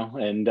 you know,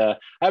 and I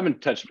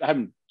haven't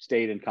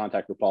stayed in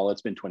contact with Paula.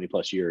 It's been 20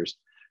 plus years.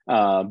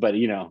 But,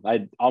 you know,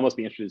 I'd almost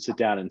be interested to sit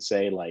down and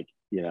say, like,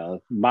 you know,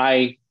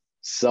 my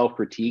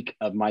self-critique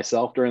of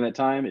myself during that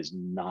time is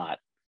not,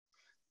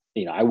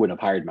 you know, I wouldn't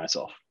have hired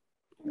myself.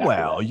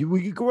 Well,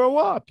 you grow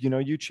up, you know,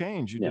 you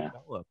change, you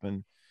develop.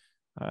 And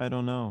I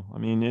don't know. I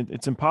mean,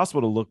 it's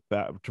impossible to look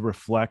back, to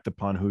reflect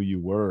upon who you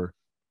were,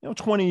 you know,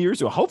 20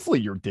 years ago. Hopefully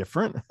you're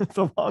different. It's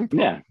a long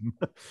time.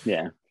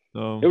 Yeah.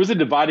 So it was a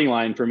dividing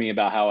line for me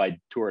about how I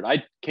toured.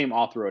 I came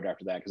off the road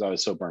after that because I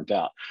was so burnt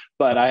out.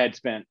 But I had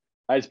spent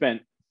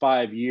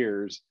 5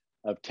 years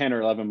of 10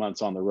 or 11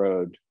 months on the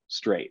road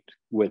straight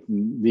with,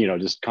 you know,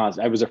 just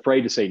constant. I was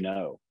afraid to say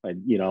no.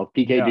 You know,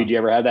 PK, did you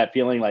ever have that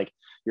feeling like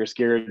you're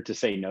scared to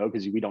say no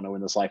because we don't know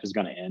when this life is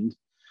going to end?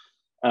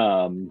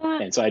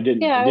 And so I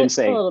didn't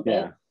say a little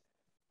bit.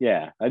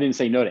 Yeah, I didn't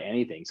say no to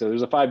anything. So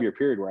there's a 5-year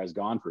period where I was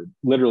gone for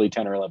literally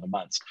 10 or 11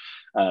 months.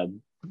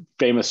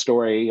 Famous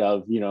story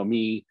of, you know,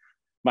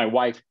 my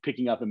wife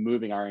picking up and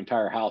moving our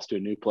entire house to a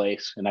new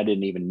place, and I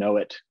didn't even know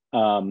it.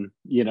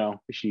 You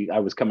know, I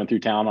was coming through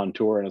town on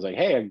tour, and I was like,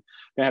 "Hey, I'm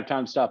gonna have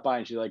time to stop by,"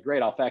 and she's like,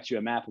 "Great, I'll fax you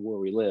a map of where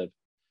we live."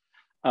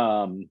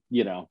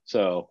 You know,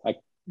 so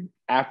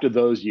after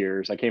those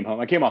years, I came home.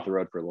 I came off the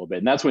road for a little bit,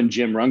 and that's when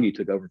Jim Runge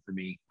took over for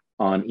me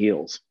on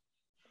Eels.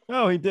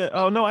 Oh, he did.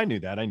 Oh no, I knew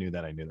that.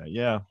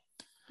 Yeah.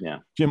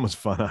 Jim was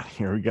fun out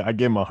here. I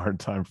gave him a hard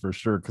time for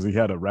sure because he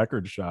had a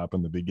record shop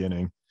in the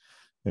beginning,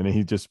 and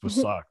he just was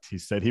sucked. He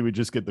said he would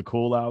just get the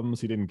cool albums.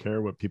 He didn't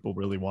care what people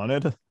really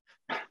wanted.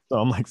 So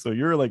I'm like, so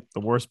you're like the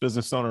worst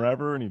business owner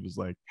ever? And he was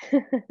like,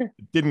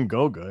 it didn't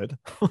go good.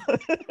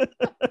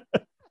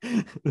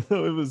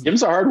 So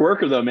Jim's a hard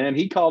worker though, man.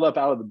 He called up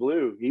out of the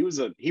blue. He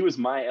was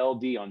my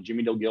LD on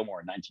Jimmie Dale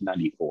Gilmore in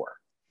 1994.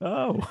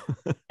 Oh.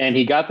 And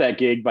he got that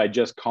gig by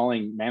just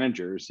calling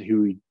managers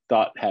who he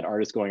thought had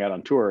artists going out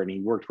on tour. And he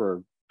worked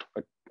for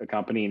a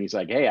company, and he's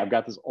like, "Hey, I've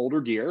got this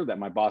older gear that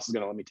my boss is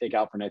going to let me take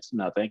out for next to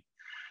nothing.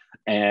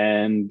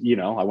 And, you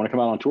know, I want to come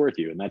out on tour with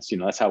you." And that's, you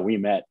know, that's how we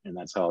met. And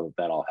that's how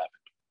that all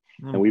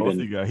happened. And we've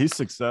been, he's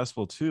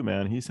successful too,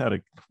 man. He's had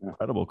an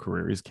incredible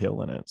career. He's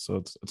killing it. So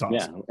it's awesome.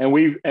 Yeah.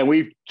 And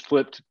we've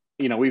flipped,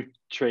 you know, we've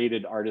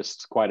traded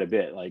artists quite a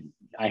bit. Like,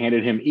 I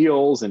handed him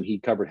Eels, and he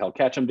covered Hal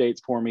Ketchum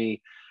dates for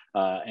me.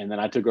 And then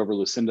I took over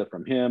Lucinda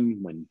from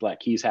him when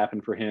Black Keys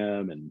happened for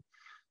him. And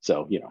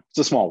so, you know, it's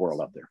a small world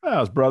up there.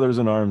 Well, it's brothers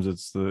in arms.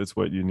 It's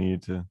what you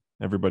need to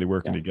everybody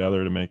working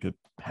together to make it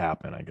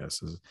happen, I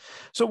guess.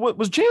 So what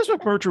was James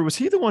McMurtry? Was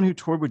he the one who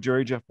toured with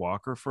Jerry Jeff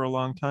Walker for a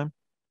long time?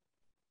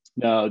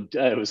 No,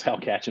 it was Hal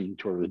Ketchum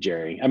toured with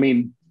Jerry. I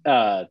mean,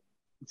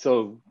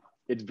 so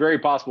it's very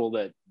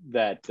possible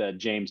that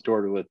James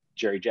toured with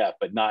Jerry Jeff,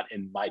 but not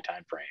in my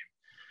time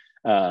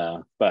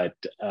frame. But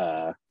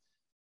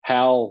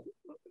Hal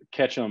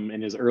Ketchum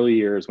in his early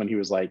years, when he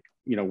was like,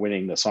 you know,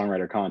 winning the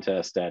songwriter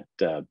contest at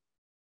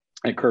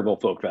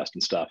Kerrville Folk Fest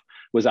and stuff,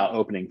 was out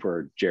opening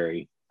for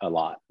Jerry a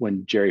lot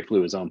when Jerry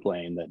flew his own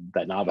plane,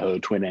 that Navajo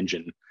twin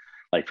engine,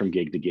 like from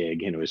gig to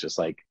gig. And it was just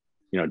like,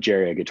 you know,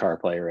 Jerry, a guitar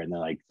player, and then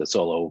like the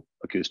solo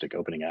acoustic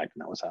opening act.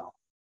 And that was Hal.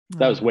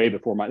 That was way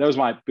before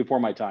before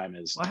my time.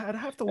 I'd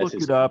have to look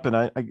it up.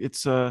 And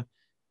it's the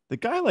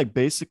guy, like,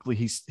 basically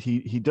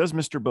he does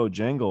Mr.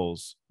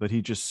 Bojangles, but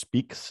he just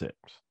speaks it.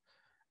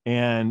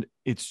 And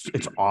it's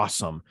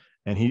awesome.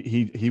 And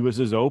he was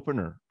his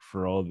opener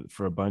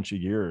for a bunch of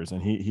years.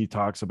 And he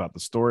talks about the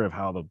story of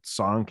how the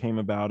song came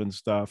about and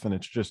stuff. And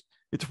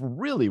it's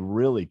really,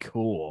 really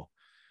cool.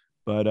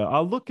 But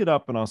I'll look it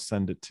up and I'll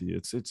send it to you.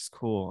 It's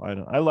cool.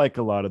 I like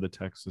a lot of the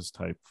Texas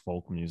type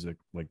folk music,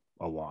 like,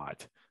 a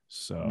lot.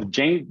 So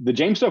the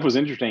James stuff was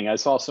interesting. I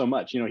saw so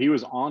much, you know, he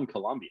was on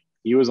Columbia.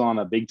 He was on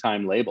a big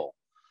time label.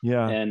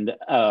 Yeah. And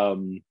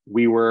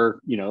we were,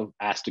 you know,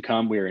 asked to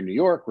come. We were in New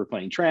York. We're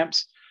playing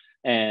Tramps.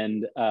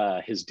 And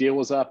his deal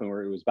was up, and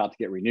it was about to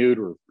get renewed.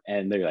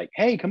 And they're like,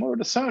 "Hey, come over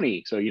to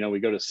Sony." So, you know,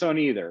 we go to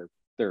Sony.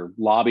 Their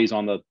lobby's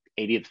on the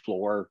 80th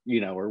floor, you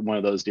know, or one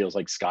of those deals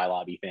like Sky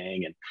Lobby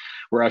thing. And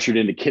we're ushered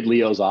into Kid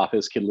Leo's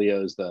office. Kid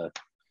Leo's the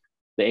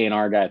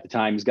A&R guy at the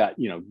time. He's got,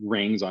 you know,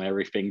 rings on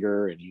every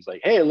finger, and he's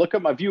like, "Hey, look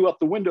at my view up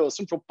the window of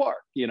Central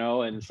Park," you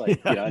know. And it's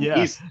like, you know,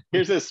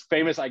 here's this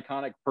famous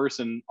iconic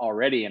person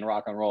already in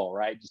rock and roll,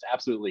 right? Just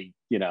absolutely,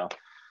 you know,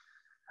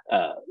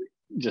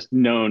 just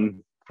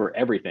known for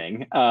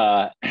everything.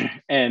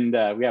 And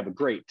we have a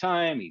great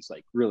time. He's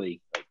like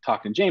really, like,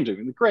 talking to James. It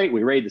was great.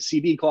 We raid the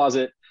CD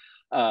closet.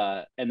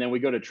 And then we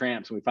go to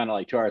Tramps, and we find out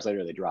like 2 hours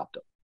later they dropped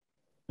him.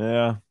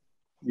 Yeah.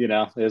 You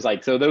know, it's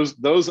like, so those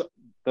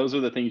are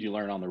the things you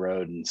learn on the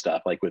road and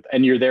stuff, like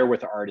and you're there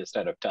with the artist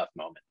at a tough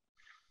moment.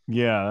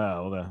 Yeah.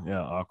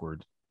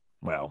 Awkward.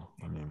 Well,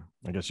 I mean,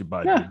 I guess you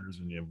buy beers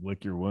and you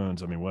lick your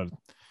wounds. I mean, what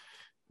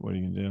do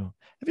you do?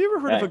 Have you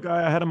ever heard of a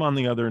guy? I had him on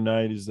the other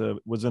night. He's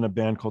was in a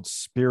band called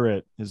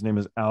Spirit. His name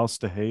is Al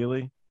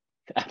Stahaley.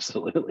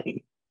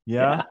 Absolutely.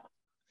 Yeah.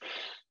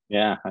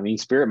 I mean,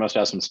 Spirit must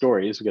have some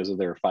stories because of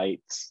their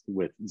fights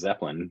with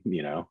Zeppelin,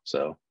 you know,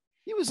 so.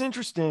 He was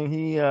interesting.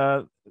 He,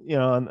 and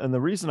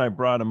the reason I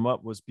brought him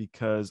up was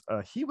because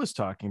he was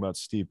talking about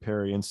Steve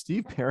Perry, and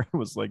Steve Perry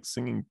was like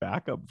singing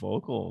backup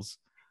vocals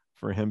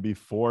for him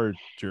before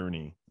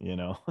Journey, you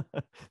know,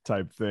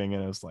 type thing.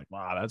 And it was like,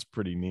 wow, that's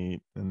pretty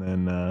neat. And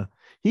then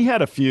he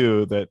had a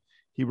few that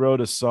he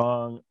wrote a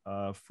song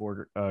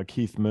for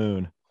Keith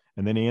Moon,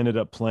 and then he ended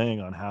up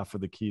playing on half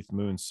of the Keith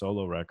Moon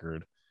solo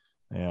record.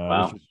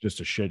 Wow. Which is just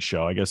a shit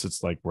show. I guess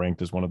it's like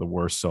ranked as one of the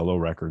worst solo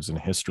records in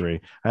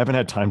history. I haven't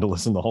had time to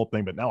listen to the whole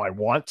thing, but now I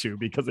want to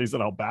because they said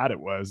how bad it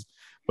was.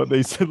 But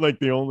they said like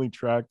the only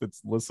track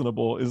that's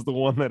listenable is the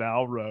one that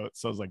Al wrote.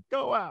 So I was like,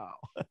 go Al.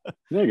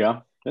 There you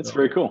go. That's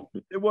very cool.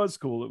 It was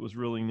cool. It was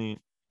really neat.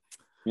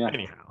 Yeah.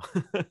 Anyhow.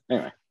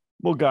 Anyway.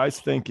 Well,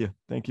 guys, thank you.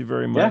 Thank you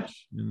very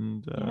much. Yeah.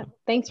 And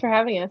thanks for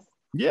having us.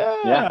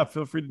 Yeah.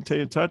 Feel free to stay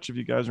in touch. If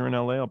you guys are in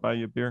LA, I'll buy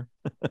you a beer.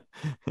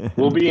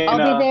 I'll be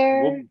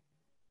there.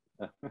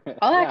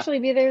 I'll actually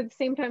be there at the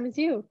same time as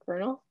you,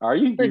 Colonel. Are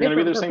you? You're going to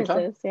be there the same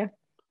time?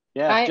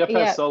 Yeah. Jeff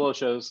has solo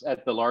shows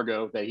at the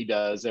Largo that he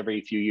does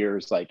every few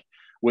years, like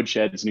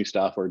Woodshed's new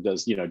stuff, or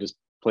does, just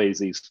plays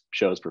these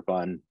shows for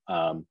fun.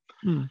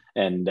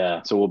 And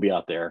so we'll be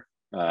out there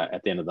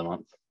at the end of the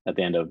month, at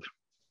the end of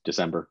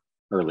December,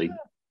 early.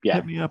 Yeah.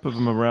 Hit me up if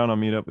I'm around. I'll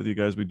meet up with you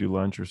guys. We do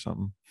lunch or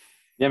something.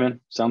 Yeah,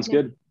 man. Sounds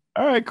good.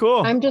 All right,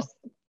 cool. I'm just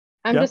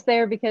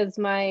there because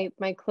my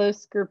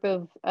close group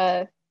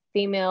of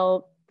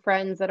female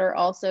friends that are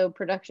also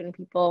production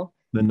people.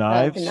 The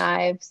Knives.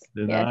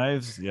 The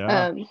Knives.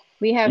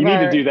 We have. You need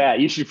to do that.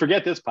 You should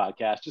forget this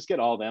podcast. Just get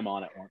all them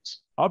on at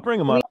once. I'll bring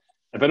them on.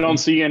 If I don't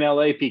see you in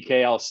LA,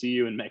 PK, I'll see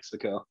you in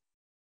Mexico.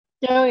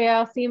 Oh yeah,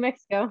 I'll see you in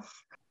Mexico.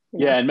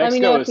 Yeah, and Mexico. Let me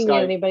know if you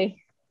need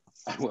anybody.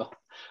 Well,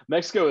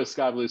 Mexico is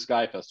Sky Blue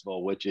Sky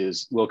Festival, which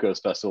is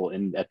Wilco's festival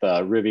at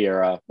the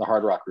Riviera, the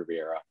Hard Rock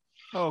Riviera.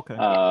 Oh, okay.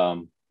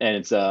 And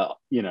it's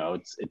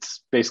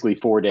it's basically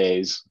 4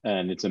 days,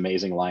 and it's an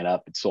amazing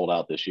lineup. It's sold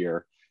out this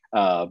year.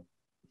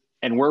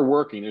 And we're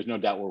working. There's no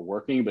doubt we're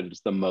working, but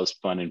it's the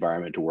most fun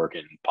environment to work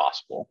in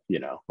possible.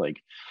 Like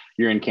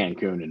you're in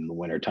Cancun in the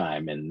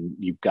wintertime, and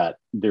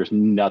there's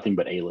nothing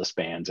but A-list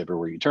bands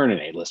everywhere you turn,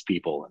 and A-list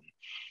people, and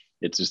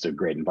it's just a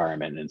great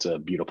environment. And it's a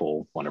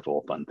beautiful,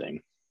 wonderful, fun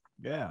thing.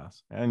 Yeah,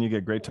 and you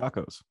get great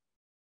tacos.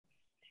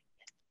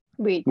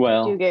 We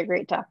do get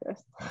great tacos.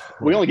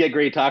 We only get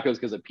great tacos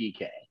because of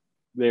PK.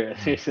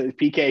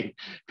 PK.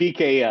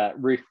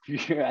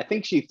 I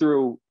think she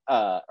threw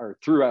out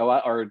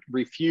or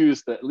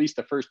refused at least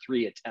the first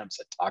 3 attempts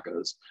at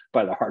tacos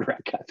by the Hard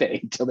Rock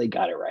Cafe until they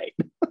got it right.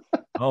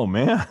 Oh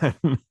man,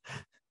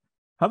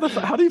 how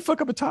do you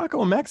fuck up a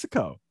taco in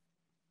Mexico?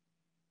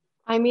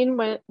 I mean,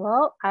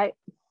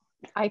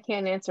 I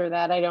can't answer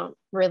that. I don't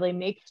really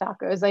make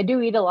tacos. I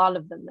do eat a lot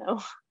of them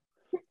though.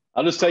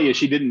 I'll just tell you,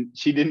 she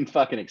didn't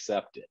fucking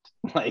accept it.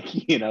 Like,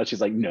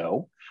 she's like,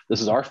 no, this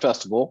is our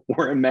festival.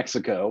 We're in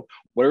Mexico.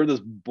 Whatever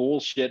this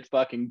bullshit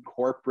fucking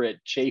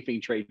corporate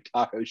chafing tray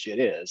taco shit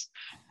is,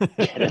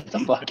 get it the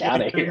fuck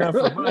out of here.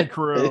 For my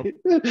crew.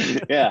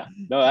 Yeah,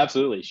 no,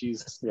 absolutely.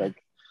 She's like,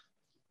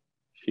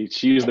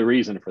 she's the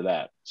reason for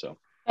that. So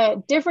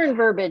different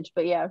verbiage,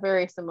 but yeah,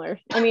 very similar.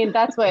 I mean,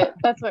 that's what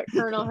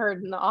Colonel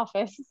heard in the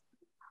office.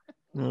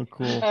 Oh,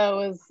 cool.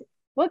 Was,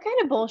 what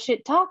kind of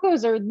bullshit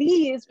tacos are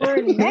these? We're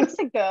in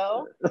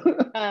Mexico.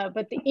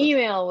 But the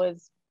email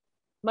was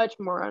much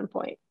more on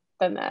point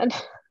than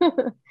that.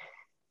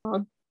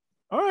 All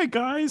right,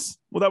 guys.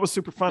 Well, that was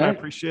super fun. I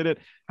appreciate it.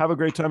 Have a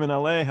great time in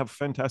LA. Have a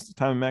fantastic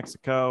time in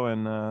Mexico.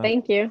 And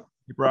thank you.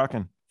 Keep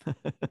rocking.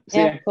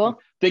 Yeah, cool.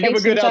 Think of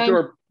a good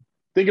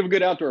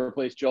outdoor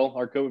place, Joel.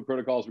 Our COVID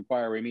protocols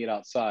require we meet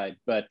outside,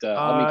 but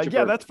I'll meet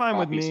you that's fine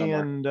with me.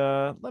 Somewhere. And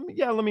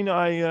let me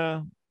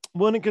know.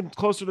 When it gets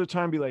closer to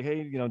time, be like,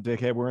 hey,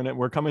 dickhead,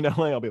 we're coming to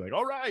LA. I'll be like,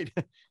 all right.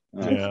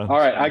 Yeah. All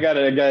right. I got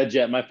a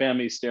jet. My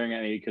family's staring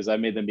at me because I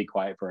made them be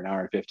quiet for an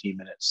hour and 15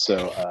 minutes.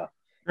 So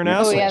you're an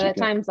asshole. Oh yeah, that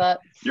time's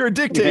up. You're a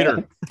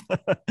dictator.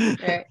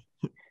 Right.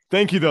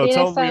 Thank you though.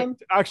 Tell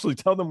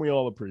them we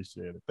all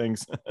appreciate it.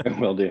 Thanks.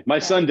 Will do. My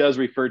son does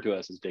refer to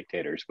us as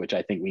dictators, which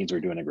I think means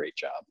we're doing a great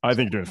job. I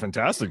think you're doing a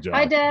fantastic job.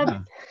 Hi,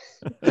 Deb.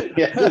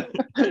 Yeah.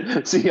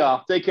 See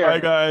y'all. Take care. Bye,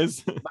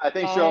 guys. Bye.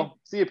 Thanks, Joel.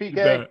 See you,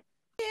 PK.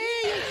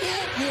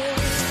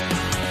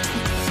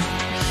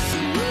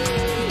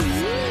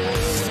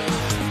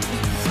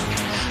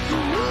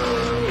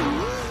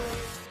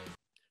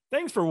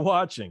 Thanks for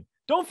watching.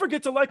 Don't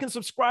forget to like and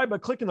subscribe by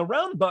clicking the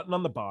round button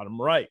on the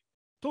bottom right.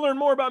 To learn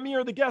more about me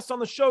or the guests on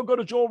the show, go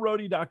to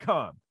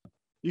joelrohde.com.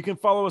 You can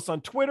follow us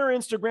on Twitter,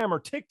 Instagram, or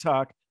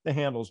TikTok. The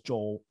handle's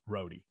Joel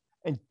Rohde.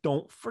 And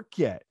don't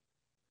forget,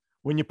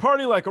 when you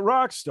party like a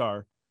rock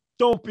star,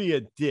 Don't be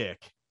a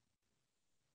dick.